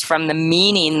life comes from the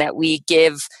meaning that we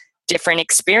give different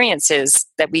experiences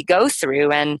that we go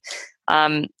through. And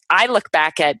I look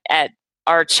back at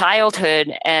our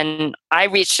childhood, and I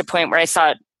reached a point where I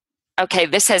thought, okay,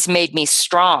 this has made me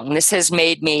strong. This has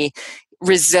made me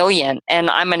resilient,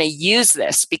 and I'm going to use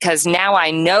this, because now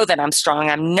I know that I'm strong.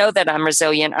 I know that I'm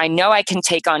resilient. I know I can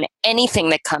take on anything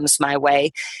that comes my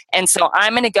way. And so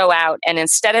I'm going to go out, and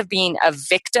instead of being a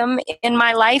victim in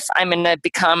my life, I'm going to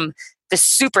become the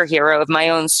superhero of my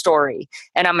own story.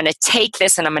 And I'm going to take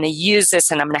this, and I'm going to use this,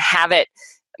 and I'm going to have it,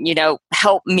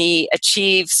 help me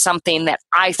achieve something that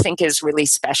I think is really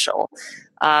special.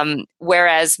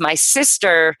 Whereas my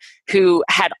sister, who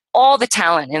had all the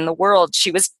talent in the world,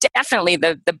 she was definitely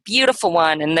the beautiful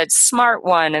one, and the smart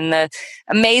one, and the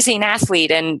amazing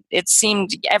athlete. And it seemed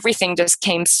everything just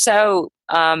came so,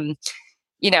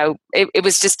 it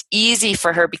was just easy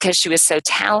for her because she was so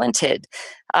talented.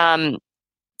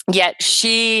 Yet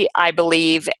she, I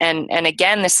believe, and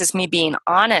again, this is me being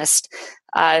honest,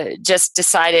 just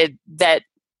decided that,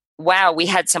 wow, we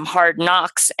had some hard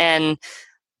knocks, and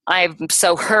I'm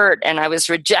so hurt, and I was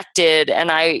rejected,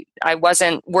 and I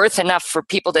wasn't worth enough for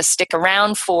people to stick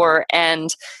around for.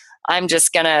 And I'm just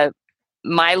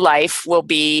my life will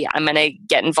be, I'm going to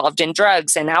get involved in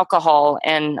drugs and alcohol,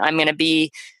 and I'm going to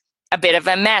be a bit of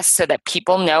a mess so that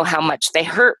people know how much they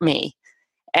hurt me.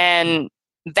 And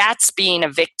that's being a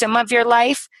victim of your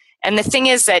life. And the thing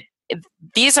is that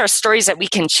these are stories that we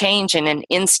can change in an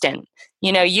instant.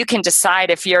 You can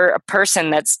decide, if you're a person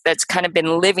that's kind of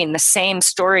been living the same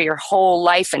story your whole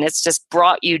life, and it's just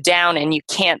brought you down and you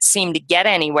can't seem to get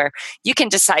anywhere. You can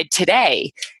decide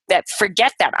today that,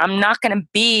 forget that. I'm not going to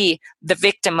be the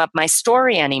victim of my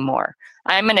story anymore.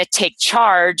 I'm going to take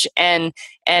charge and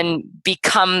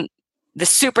become the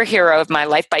superhero of my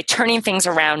life by turning things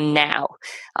around now.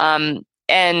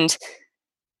 And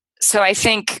so I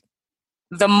think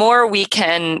the more we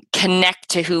can connect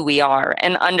to who we are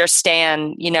and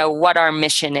understand, what our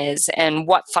mission is and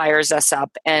what fires us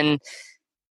up, and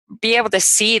be able to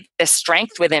see the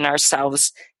strength within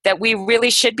ourselves, that we really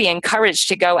should be encouraged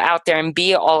to go out there and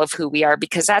be all of who we are,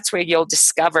 because that's where you'll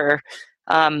discover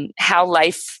how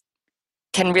life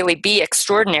can really be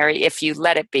extraordinary if you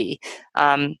let it be.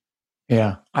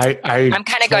 Yeah, I'm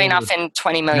kind of going off in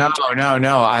 20 million.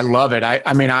 No. I love it. I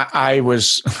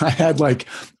had like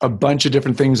a bunch of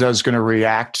different things I was going to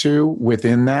react to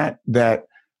within that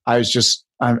I was just,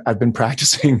 I've been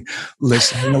practicing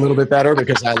listening a little bit better,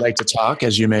 because I like to talk,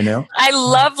 as you may know. I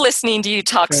love listening to you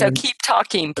talk. So keep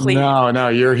talking, please. No,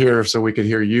 you're here so we could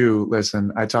hear you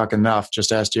listen. I talk enough.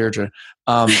 Just ask Deirdre.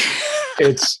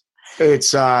 It's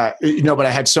but I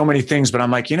had so many things, but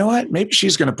I'm like, you know what? Maybe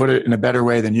she's going to put it in a better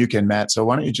way than you can, Matt. So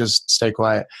why don't you just stay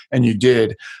quiet? And you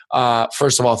did.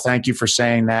 First of all, thank you for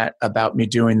saying that about me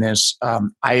doing this.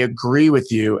 I agree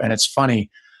with you. And it's funny.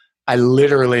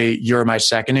 You're my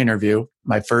second interview,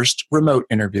 my first remote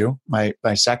interview, my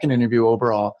second interview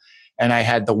overall. And I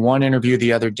had the one interview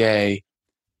the other day,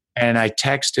 and I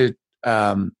texted,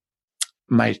 I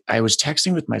was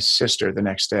texting with my sister the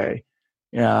next day.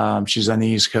 She's on the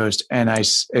East Coast,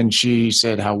 and she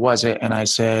said, "How was it?" And I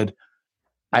said,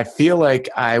 "I feel like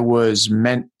I was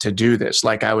meant to do this.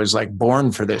 Like I was like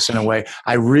born for this in a way.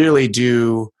 I really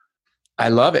do. I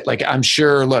love it. Like, I'm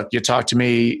sure, look, you talk to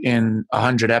me in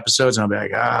 100 episodes and I'll be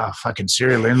like, fucking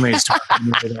Siri Lindley's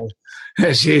talking to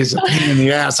me. She's a pain in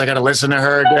the ass. I got to listen to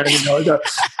her again.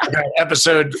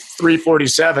 Episode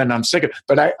 347. I'm sick of it.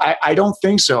 But I don't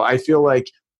think so. I feel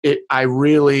like I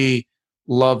really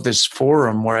love this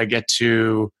forum where I get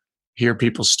to hear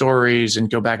people's stories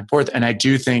and go back and forth. And I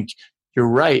do think you're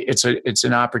right. It's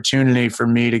an opportunity for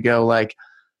me to go like,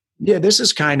 yeah, this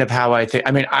is kind of how I think.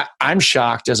 I mean, I'm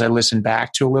shocked as I listen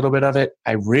back to a little bit of it.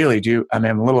 I really do. I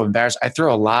mean, I'm a little embarrassed. I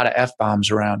throw a lot of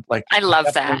F-bombs around. Like, I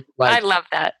love that. I love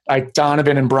that. Like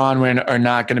Donovan and Bronwyn are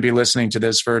not going to be listening to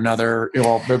this for another,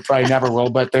 well, they probably never will,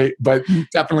 but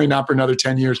definitely not for another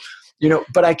 10 years.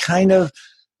 But I kind of,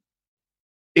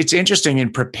 it's interesting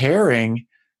in preparing,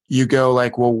 you go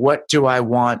like, well, what do I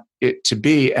want it to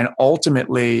be? And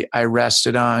ultimately I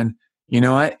rested on, you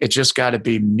know what? It just got to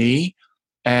be me.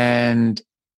 And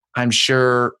I'm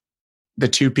sure the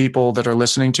two people that are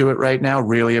listening to it right now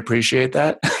really appreciate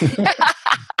that.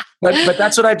 but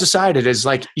that's what I've decided is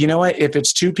like, you know what? If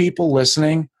it's two people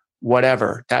listening,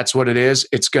 whatever, that's what it is.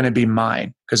 It's going to be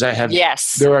mine. Because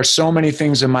there are so many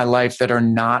things in my life that are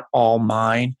not all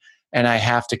mine. and I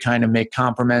have to kind of make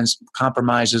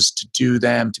compromises to do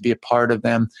them, to be a part of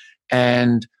them.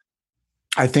 And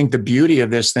I think the beauty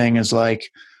of this thing is like,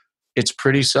 it's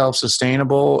pretty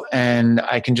self-sustainable and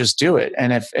I can just do it.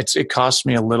 And if it costs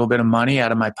me a little bit of money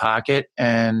out of my pocket,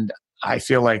 and I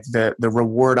feel like the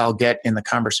reward I'll get in the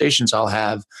conversations I'll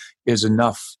have is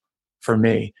enough for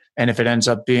me. And if it ends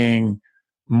up being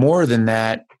more than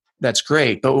that, that's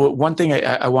great. But one thing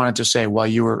I wanted to say while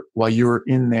you were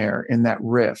in there, in that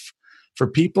riff, for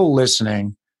people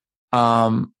listening,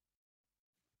 and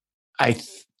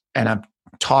I'm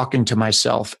talking to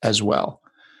myself as well.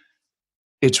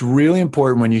 It's really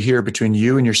important when you hear between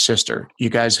you and your sister, you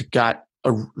guys got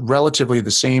a relatively the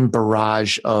same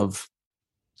barrage of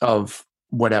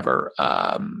whatever,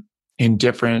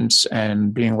 indifference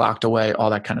and being locked away,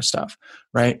 all that kind of stuff,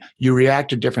 right? You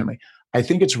reacted differently. I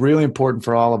think it's really important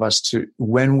for all of us to,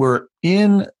 when we're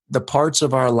in the parts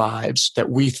of our lives that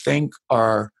we think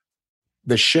are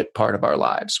the shit part of our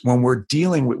lives, when we're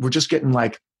dealing with, we're just getting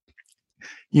like,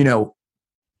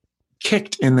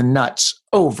 kicked in the nuts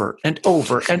over and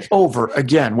over and over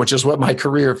again, which is what my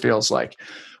career feels like.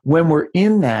 When we're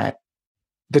in that,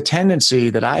 the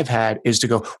tendency that I've had is to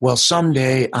go, well,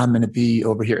 someday I'm going to be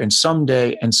over here, and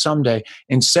someday,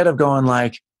 instead of going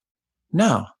like,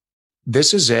 no,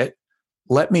 this is it.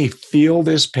 Let me feel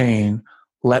this pain.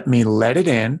 Let me let it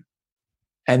in.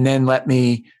 And then let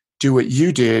me do what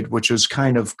you did, which was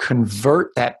kind of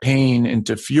convert that pain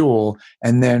into fuel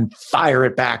and then fire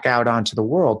it back out onto the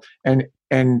world.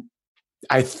 And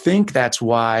I think that's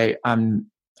why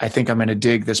I think I'm going to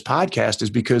dig this podcast, is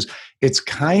because it's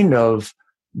kind of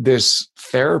this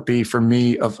therapy for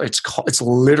me of it's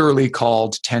literally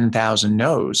called 10,000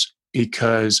 no's,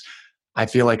 because I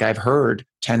feel like I've heard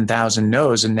 10,000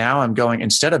 no's. And now I'm going,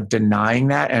 instead of denying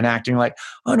that and acting like,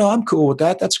 oh no, I'm cool with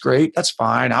that. That's great. That's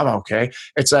fine. I'm okay.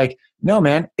 It's like, no,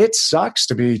 man, it sucks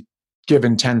to be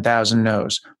given 10,000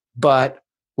 no's, but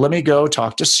let me go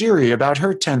talk to Siri about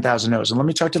her 10,000 no's. And let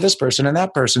me talk to this person and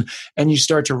that person. And you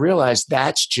start to realize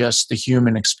that's just the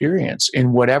human experience.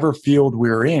 In whatever field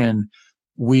we're in,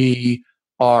 we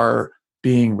are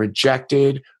being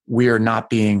rejected. We are not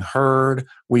being heard.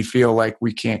 We feel like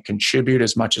we can't contribute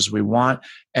as much as we want.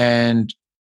 And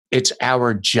it's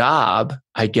our job,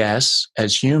 I guess,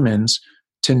 as humans,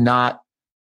 to not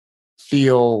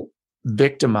feel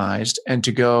victimized and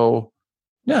to go,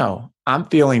 no, I'm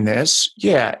feeling this.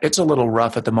 Yeah, it's a little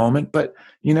rough at the moment, but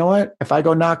you know what? If I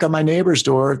go knock on my neighbor's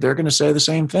door, they're going to say the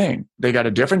same thing. They got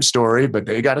a different story, but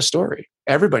they got a story.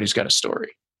 Everybody's got a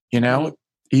story, Mm-hmm.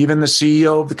 Even the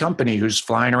CEO of the company who's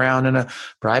flying around in a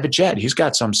private jet, he's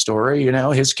got some story.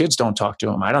 His kids don't talk to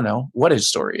him. I don't know what his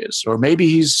story is. Or maybe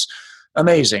he's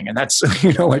amazing. And that's,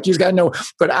 like he's got no,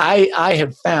 but I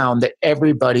have found that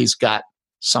everybody's got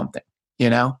something,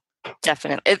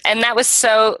 Definitely. And that was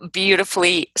so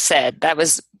beautifully said. That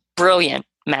was brilliant,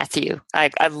 Matthew. I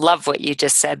love what you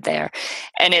just said there.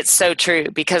 And it's so true,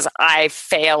 because I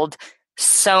failed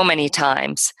so many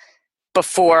times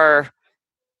before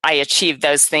I achieved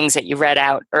those things that you read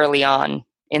out early on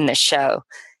in the show.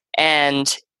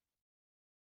 And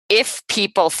if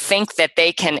people think that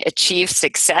they can achieve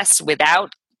success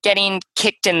without getting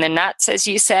kicked in the nuts, as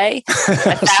you say,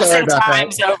 1,000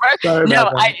 times over.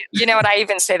 No, you know what? I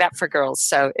even say that for girls,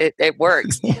 so it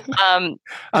works. I'm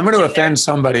going to offend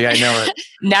somebody. I know it.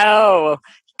 No,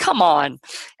 come on.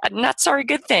 Nuts are a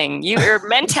good thing. You're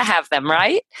meant to have them,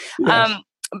 right? Yes.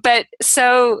 But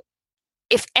so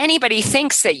if anybody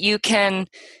thinks that you can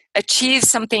achieve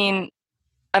something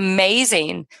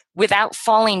amazing without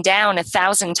falling down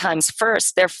 1,000 times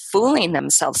first, they're fooling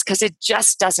themselves, because it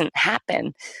just doesn't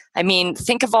happen. I mean,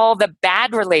 think of all the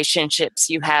bad relationships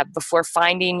you have before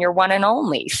finding your one and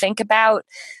only. Think about,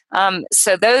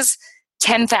 so those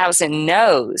 10,000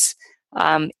 no's,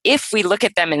 if we look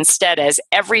at them instead as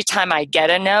every time I get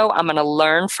a no, I'm going to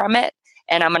learn from it.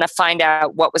 And I'm going to find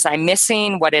out, what was I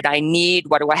missing? What did I need?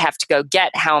 What do I have to go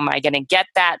get? How am I going to get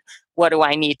that? What do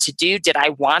I need to do? Did I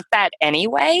want that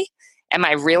anyway? Am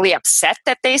I really upset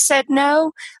that they said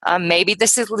no? Maybe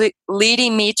this is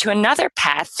leading me to another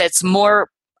path that's more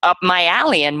up my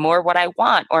alley and more what I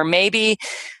want. Or maybe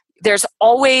there's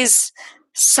always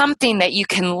something that you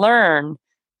can learn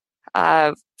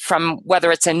from,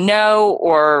 whether it's a no,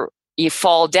 or you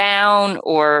fall down,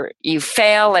 or you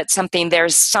fail at something.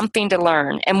 There's something to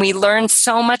learn. And we learn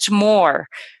so much more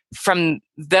from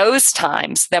those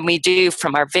times than we do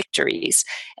from our victories.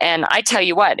 And I tell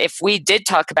you what, if we did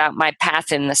talk about my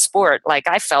path in the sport, like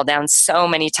I fell down so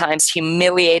many times,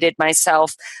 humiliated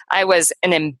myself. I was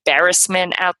an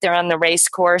embarrassment out there on the race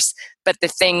course. But the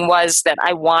thing was that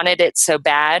I wanted it so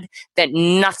bad that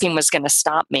nothing was going to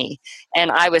stop me.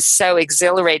 And I was so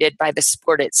exhilarated by the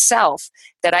sport itself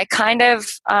that I kind of,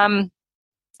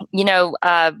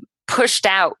 pushed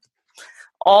out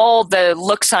all the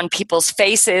looks on people's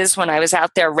faces when I was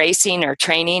out there racing or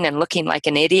training and looking like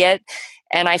an idiot.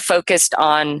 And I focused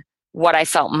on what I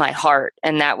felt in my heart.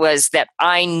 And that was that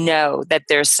I know that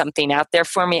there's something out there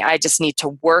for me. I just need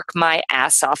to work my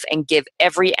ass off and give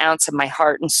every ounce of my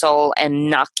heart and soul and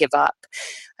not give up.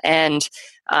 And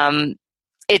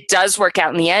it does work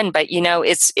out in the end, but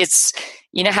it's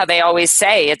how they always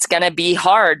say it's going to be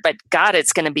hard, but God,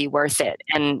 it's going to be worth it.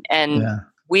 And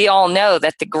we all know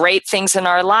that the great things in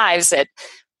our lives that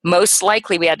most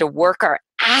likely we had to work our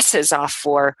asses off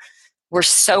for were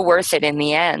so worth it in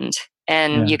the end.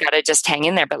 And you got to just hang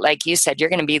in there. But like you said, you're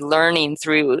going to be learning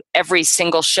through every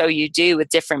single show you do with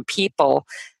different people.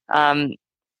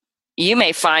 You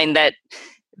may find that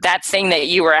thing that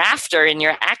you were after in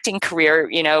your acting career,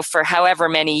 for however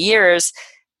many years,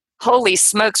 holy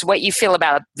smokes, what you feel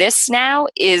about this now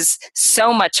is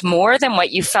so much more than what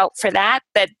you felt for that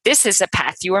this is a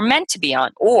path you were meant to be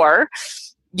on. Or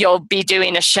you'll be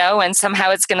doing a show and somehow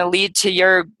it's going to lead to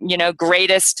your,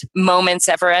 greatest moments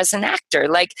ever as an actor.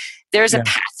 Like there's a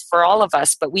path for all of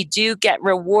us, but we do get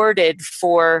rewarded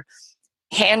for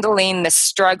handling the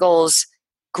struggles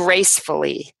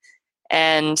gracefully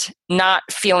and not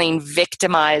feeling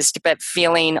victimized, but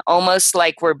feeling almost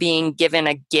like we're being given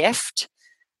a gift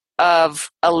of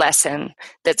a lesson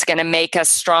that's going to make us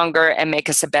stronger and make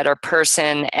us a better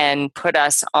person and put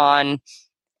us on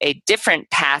a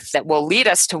different path that will lead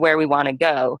us to where we want to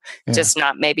go, just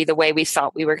not maybe the way we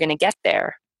thought we were going to get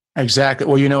there. Exactly.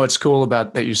 Well, what's cool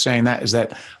about that you saying that is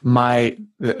that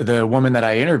the woman that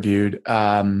I interviewed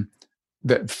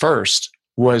that first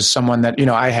was someone that,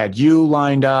 I had you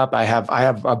lined up. I have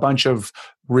a bunch of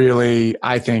really,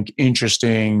 I think,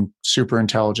 interesting, super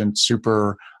intelligent,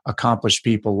 super accomplished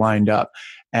people lined up.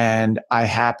 And I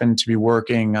happened to be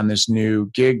working on this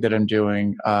new gig that I'm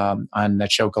doing on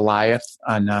that show Goliath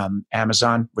on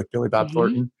Amazon with Billy Bob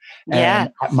Thornton.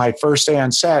 And my first day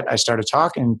on set, I started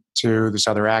talking to this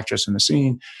other actress in the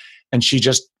scene, and she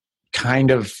just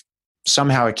kind of,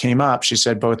 somehow it came up. She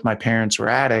said both my parents were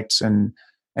addicts, and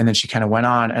then she kind of went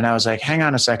on, and I was like, hang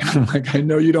on a second. I'm like, I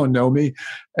know you don't know me,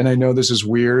 and I know this is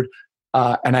weird,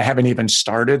 and I haven't even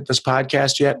started this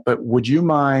podcast yet, but would you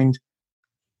mind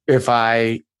if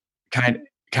I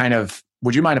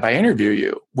would you mind if I interview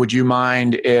you? Would you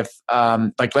mind if,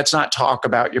 let's not talk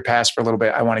about your past for a little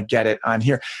bit. I want to get it on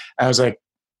here. I was like,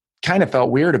 kind of felt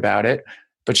weird about it,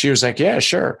 but she was like, yeah,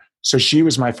 sure. So she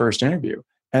was my first interview.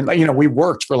 And, we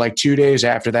worked for 2 days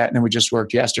after that. And then we just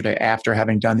worked yesterday after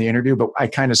having done the interview. But I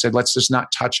kind of said, let's just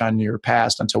not touch on your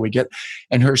past until we get,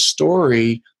 and her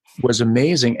story was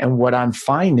amazing. And what I'm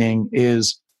finding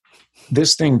is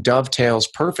this thing dovetails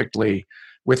perfectly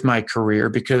with my career,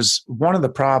 because one of the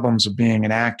problems of being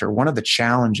an actor, one of the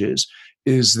challenges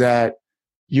is that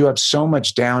you have so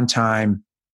much downtime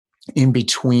in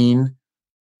between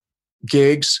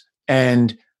gigs.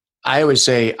 And I always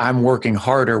say I'm working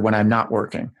harder when I'm not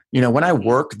working. When I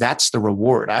work, that's the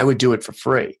reward. I would do it for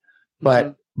free.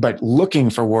 But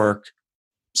looking for work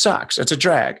sucks. It's a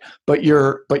drag. But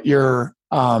you're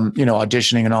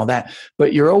auditioning and all that.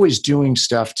 But you're always doing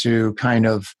stuff to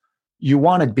you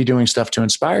want to be doing stuff to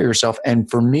inspire yourself. And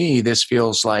for me, this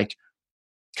feels like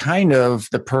kind of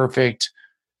the perfect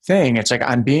thing. It's like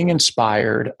I'm being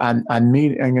inspired. I'm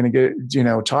going to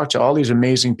get, talk to all these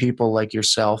amazing people like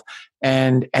yourself,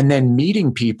 and then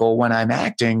meeting people when I'm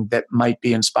acting that might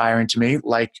be inspiring to me,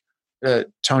 like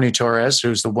Tony Torres,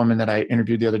 who's the woman that I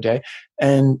interviewed the other day.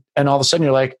 And all of a sudden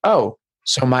you're like, oh,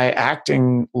 so my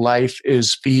acting life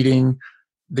is feeding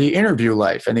the interview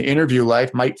life, and the interview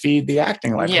life might feed the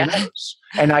acting life. Yeah. Who knows?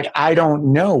 And I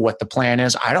don't know what the plan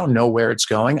is. I don't know where it's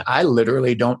going. I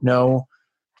literally don't know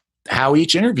how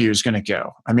each interview is going to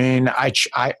go. I mean,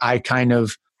 I kind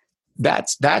of,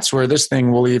 that's where this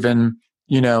thing will even,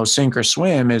 sink or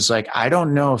swim, is like, I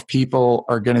don't know if people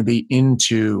are going to be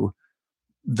into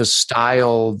the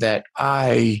style that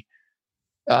I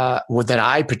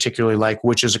particularly like,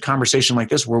 which is a conversation like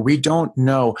this where we don't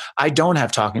know. I don't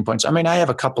have talking points. I mean, I have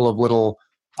a couple of little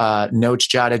notes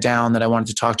jotted down that I wanted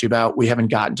to talk to you about. We haven't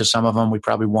gotten to some of them. We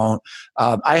probably won't.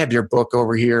 I have your book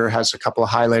over here, has a couple of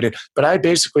highlighted, but I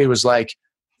basically was like,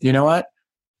 you know what?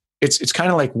 It's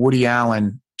kind of like Woody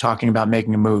Allen talking about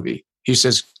making a movie. He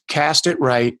says, cast it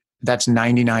right. That's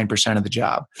 99% of the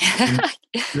job.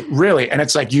 Really. And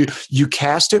it's like, you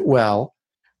cast it well,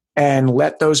 and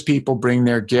let those people bring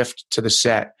their gift to the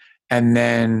set, and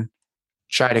then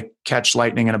try to catch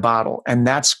lightning in a bottle. And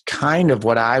that's kind of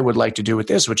what I would like to do with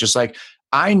this, which is like,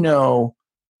 I know,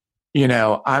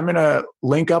 I'm going to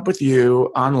link up with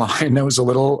you online. That was a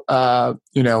little, I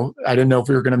didn't know if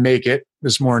we were going to make it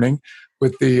this morning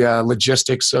with the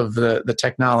logistics of the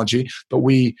technology, but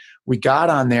we got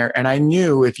on there, and I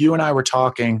knew if you and I were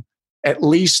talking, at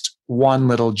least one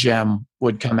little gem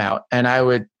would come out. And I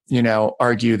would,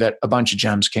 argue that a bunch of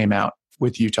gems came out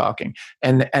with you talking.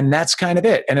 And that's kind of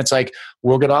it. And it's like,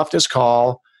 we'll get off this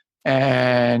call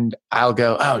and I'll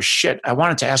go, oh shit, I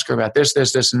wanted to ask her about this,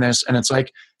 and this. And it's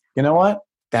like, you know what?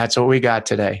 That's what we got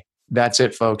today. That's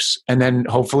it, folks. And then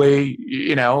hopefully,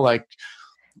 like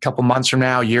a couple months from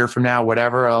now, a year from now,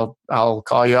 whatever, I'll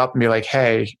call you up and be like,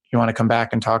 hey, you want to come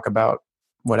back and talk about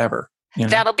whatever?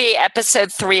 That'll be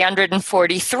episode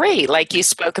 343, like you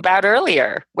spoke about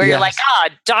earlier, where you're like,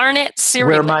 darn it,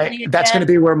 Siri. That's going to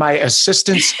be where my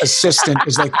assistant's assistant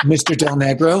is like, Mr. Del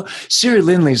Negro, Siri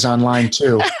Lindley's online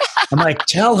too. I'm like,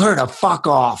 tell her to fuck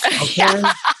off. Okay.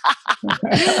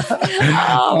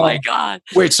 Oh my God.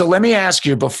 Wait, so let me ask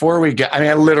you before we get,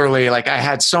 I literally, like, I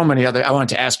had so many other, I wanted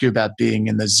to ask you about being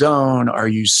in the zone. Are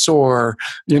you sore?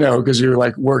 Because you're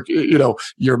like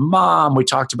your mom, we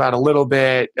talked about a little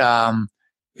bit.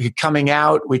 Coming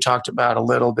out, we talked about a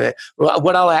little bit. Well,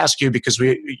 what I'll ask you, because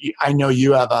I know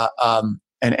you have an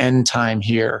end time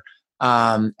here,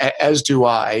 as do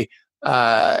I.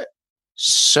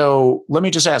 So let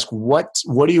me just ask, what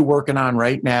are you working on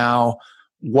right now?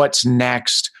 What's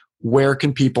next? Where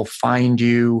can people find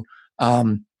you?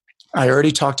 I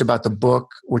already talked about the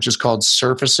book, which is called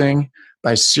Surfacing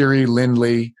by Siri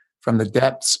Lindley, From the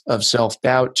Depths of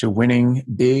Self-Doubt to Winning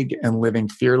Big and Living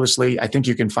Fearlessly. I think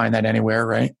you can find that anywhere,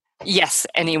 right? Yes,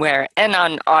 anywhere. And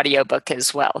on audiobook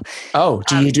as well. Oh,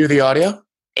 do you do the audio?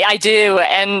 I do.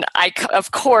 And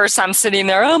of course, I'm sitting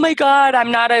there, oh my God,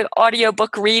 I'm not an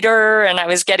audiobook reader. And I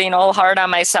was getting all hard on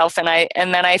myself. And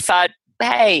then I thought,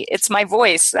 hey, it's my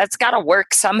voice. That's got to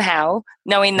work somehow,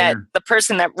 knowing that the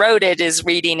person that wrote it is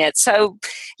reading it. So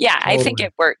yeah, totally. I think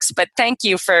it works. But thank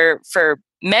you for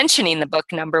mentioning the book,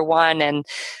 number one. And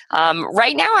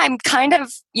right now I'm kind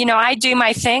of, I do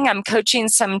my thing. I'm coaching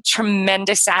some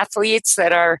tremendous athletes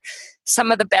that are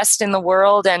some of the best in the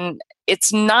world. And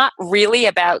it's not really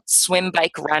about swim,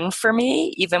 bike, run for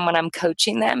me, even when I'm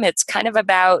coaching them. It's kind of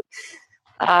about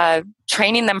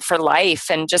training them for life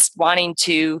and just wanting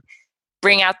to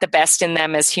bring out the best in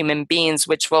them as human beings,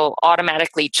 which will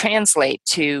automatically translate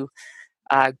to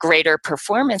greater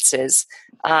performances.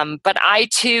 But I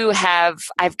too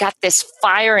I've got this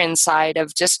fire inside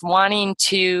of just wanting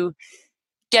to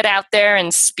get out there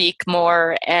and speak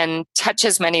more and touch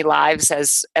as many lives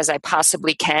as I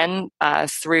possibly can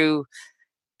through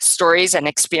stories and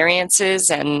experiences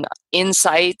and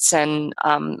insights. And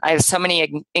I have so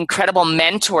many incredible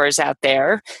mentors out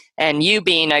there, and you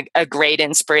being a great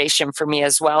inspiration for me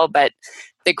as well. But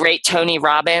the great Tony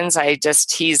Robbins,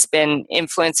 he's been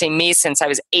influencing me since I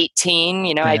was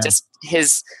 18.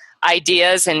 His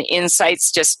ideas and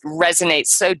insights just resonate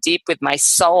so deep with my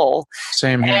soul.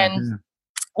 Same here. And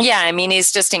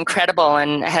he's just incredible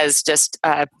and has just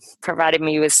provided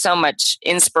me with so much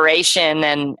inspiration,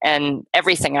 and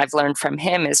everything I've learned from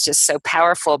him is just so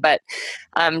powerful. But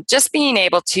just being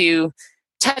able to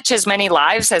touch as many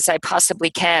lives as I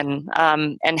possibly can,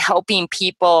 and helping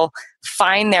people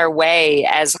find their way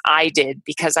as I did,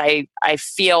 because I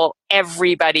feel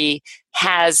everybody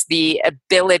has the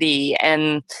ability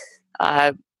and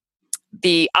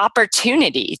the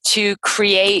opportunity to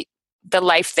create the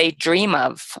life they dream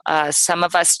of. Some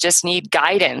of us just need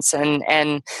guidance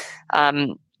and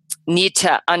need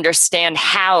to understand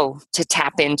how to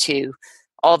tap into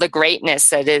all the greatness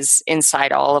that is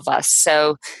inside all of us.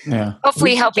 So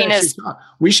hopefully helping us.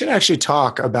 We should actually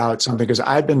talk about something, because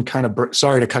I've been kind of,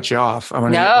 sorry to cut you off.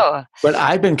 But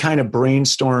I've been kind of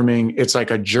brainstorming. It's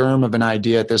like a germ of an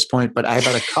idea at this point, but I've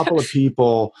had a couple of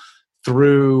people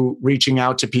through reaching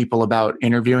out to people about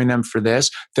interviewing them for this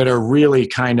that are really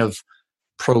kind of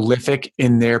prolific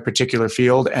in their particular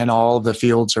field, and all of the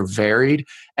fields are varied.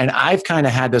 And I've kind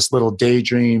of had this little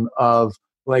daydream of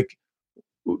like,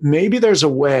 maybe there's a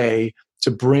way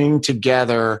to bring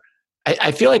together.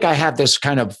 I feel like I have this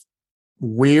kind of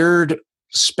weird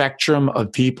spectrum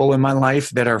of people in my life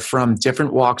that are from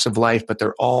different walks of life, but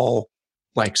they're all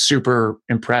like super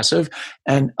impressive,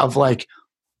 and of like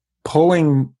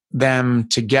pulling them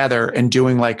together and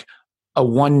doing like a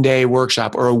one-day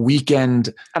workshop or a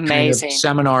weekend kind of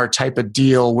seminar type of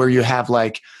deal, where you have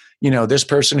like, this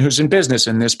person who's in business,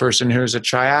 and this person who's a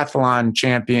triathlon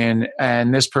champion,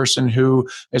 and this person who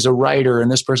is a writer, and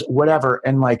this person, whatever.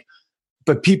 And like,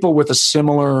 but people with a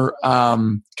similar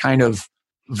kind of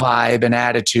vibe and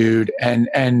attitude.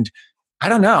 And I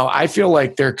don't know, I feel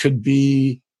like there could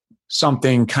be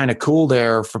something kind of cool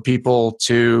there for people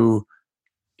to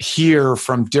hear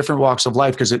from different walks of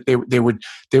life, because they would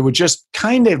just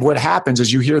kind of, what happens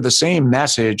is you hear the same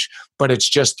message, but it's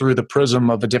just through the prism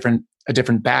of a different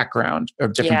background or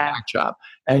different backdrop.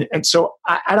 And so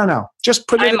I don't know, just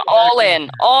put it. I'm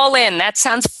all in. That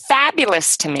sounds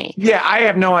fabulous to me. Yeah. I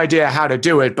have no idea how to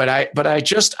do it, but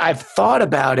I've thought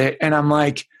about it, and I'm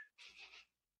like,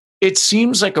 it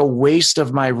seems like a waste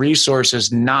of my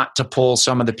resources not to pull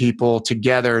some of the people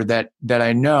together that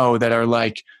I know that are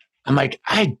like, I'm like,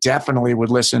 I definitely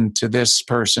would listen to this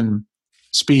person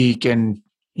speak and,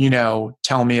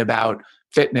 tell me about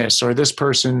fitness, or this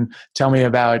person tell me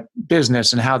about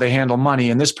business and how they handle money,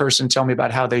 and this person tell me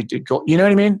about how they did go. You know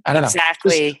what I mean? I don't know.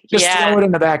 Exactly. Just throw it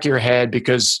in the back of your head,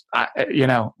 because,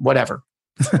 whatever.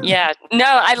 Yeah, no,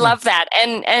 I love that.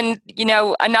 And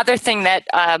another thing that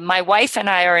my wife and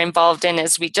I are involved in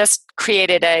is we just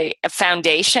created a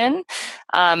foundation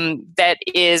that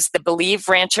is the Believe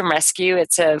Ranch and Rescue.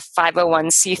 It's a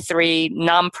 501c3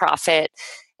 nonprofit,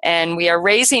 and we are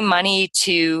raising money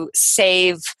to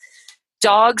save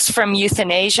dogs from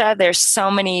euthanasia. There's so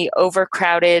many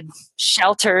overcrowded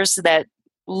shelters that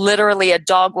literally a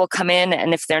dog will come in,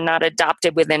 and if they're not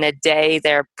adopted within a day,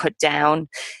 they're put down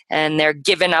and they're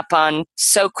given up on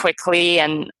so quickly.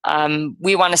 And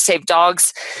we want to save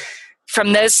dogs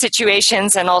from those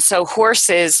situations, and also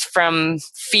horses from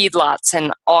feedlots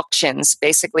and auctions.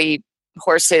 Basically,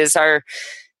 horses are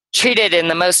treated in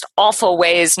the most awful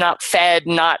ways, not fed,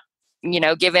 not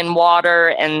given water,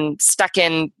 and stuck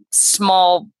in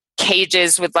small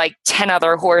cages with like 10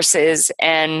 other horses,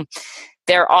 and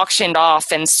they're auctioned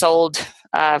off and sold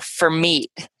for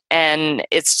meat. And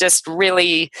it's just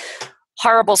really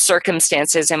horrible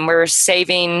circumstances. And we're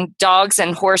saving dogs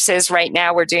and horses right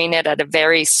now. We're doing it at a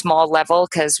very small level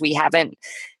because we haven't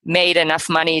made enough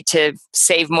money to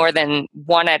save more than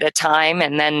one at a time,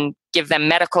 and then give them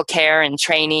medical care and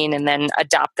training, and then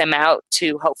adopt them out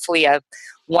to hopefully a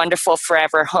wonderful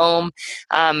forever home.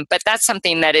 But that's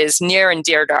something that is near and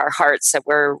dear to our hearts that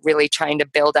we're really trying to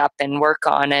build up and work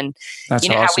on. And that's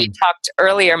awesome. How we talked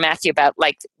earlier, Matthew, about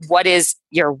like, what is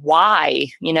your why?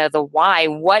 The why,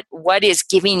 what is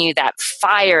giving you that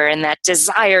fire and that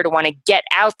desire to want to get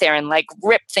out there and like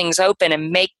rip things open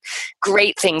and make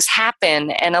great things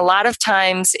happen. And a lot of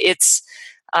times it's,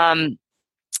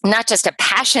 not just a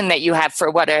passion that you have for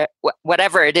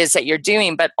whatever it is that you're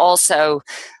doing, but also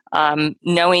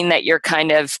knowing that you're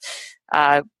kind of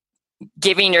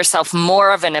giving yourself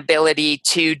more of an ability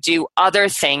to do other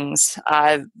things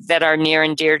that are near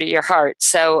and dear to your heart.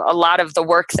 So a lot of the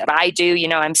work that I do,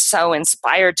 I'm so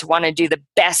inspired to want to do the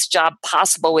best job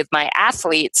possible with my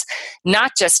athletes,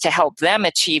 not just to help them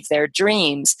achieve their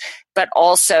dreams, but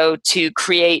also to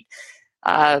create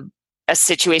a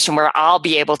situation where I'll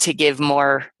be able to give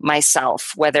more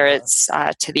myself, whether it's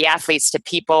to the athletes, to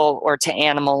people, or to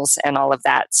animals, and all of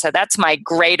that. So that's my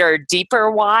greater,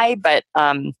 deeper why. But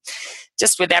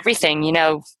just with everything,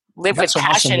 live that's with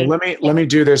passion. Awesome. Well, let me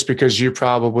do this, because you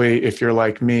probably, if you're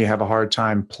like me, have a hard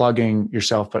time plugging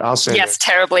yourself. But I'll say yes,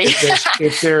 terribly.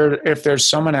 if there's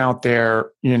someone out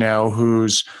there,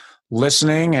 who's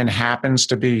listening and happens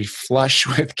to be flush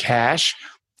with cash,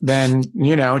 then,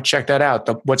 check that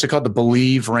out. What's it called? The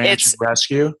Believe Ranch and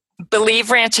Rescue?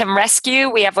 Believe Ranch and Rescue.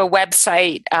 We have a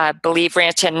website,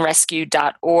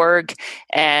 believeраnchandrescue.org.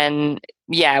 And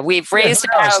we've raised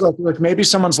about... Look, maybe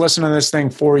someone's listening to this thing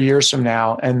 4 years from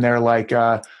now, and they're like,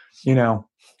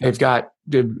 they've got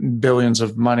billions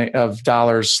of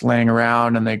dollars laying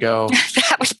around, and they go,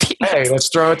 that would be hey, let's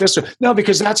throw it this way. No,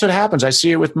 because that's what happens. I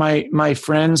see it with my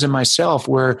friends and myself,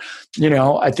 where,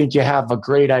 I think you have a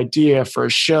great idea for a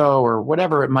show or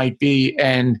whatever it might be,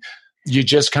 and you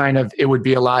just it would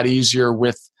be a lot easier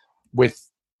with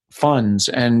funds.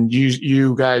 And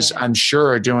you guys, I'm sure,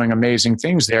 are doing amazing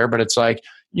things there, but it's like,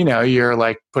 you're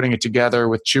like putting it together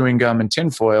with chewing gum and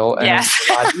tinfoil, and it's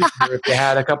a lot easier if you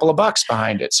had a couple of bucks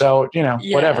behind it. So,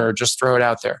 whatever, just throw it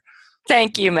out there.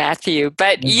 Thank you, Matthew.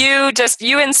 But you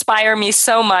inspire me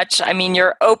so much. I mean,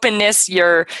 your openness,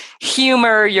 your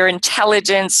humor, your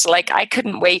intelligence, like I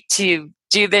couldn't wait to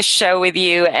do this show with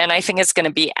you. And I think it's going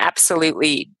to be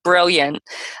absolutely brilliant.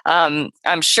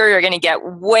 I'm sure you're going to get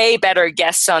way better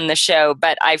guests on the show,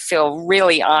 but I feel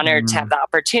really honored to have the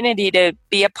opportunity to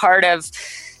be a part of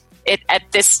it at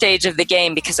this stage of the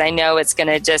game, because I know it's going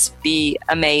to just be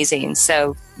amazing.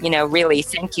 So, really,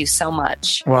 thank you so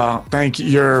much. Well, thank you.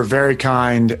 You're very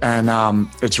kind. And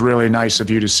it's really nice of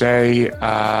you to say.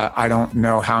 I don't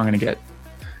know how I'm going to get,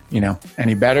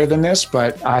 any better than this,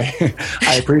 but I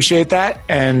appreciate that.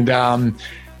 And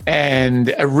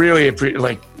And I really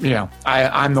appreciate,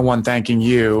 I'm the one thanking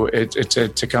you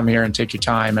to come here and take your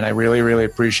time. And I really, really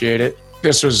appreciate it.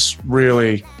 This was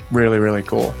really, really, really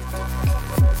cool.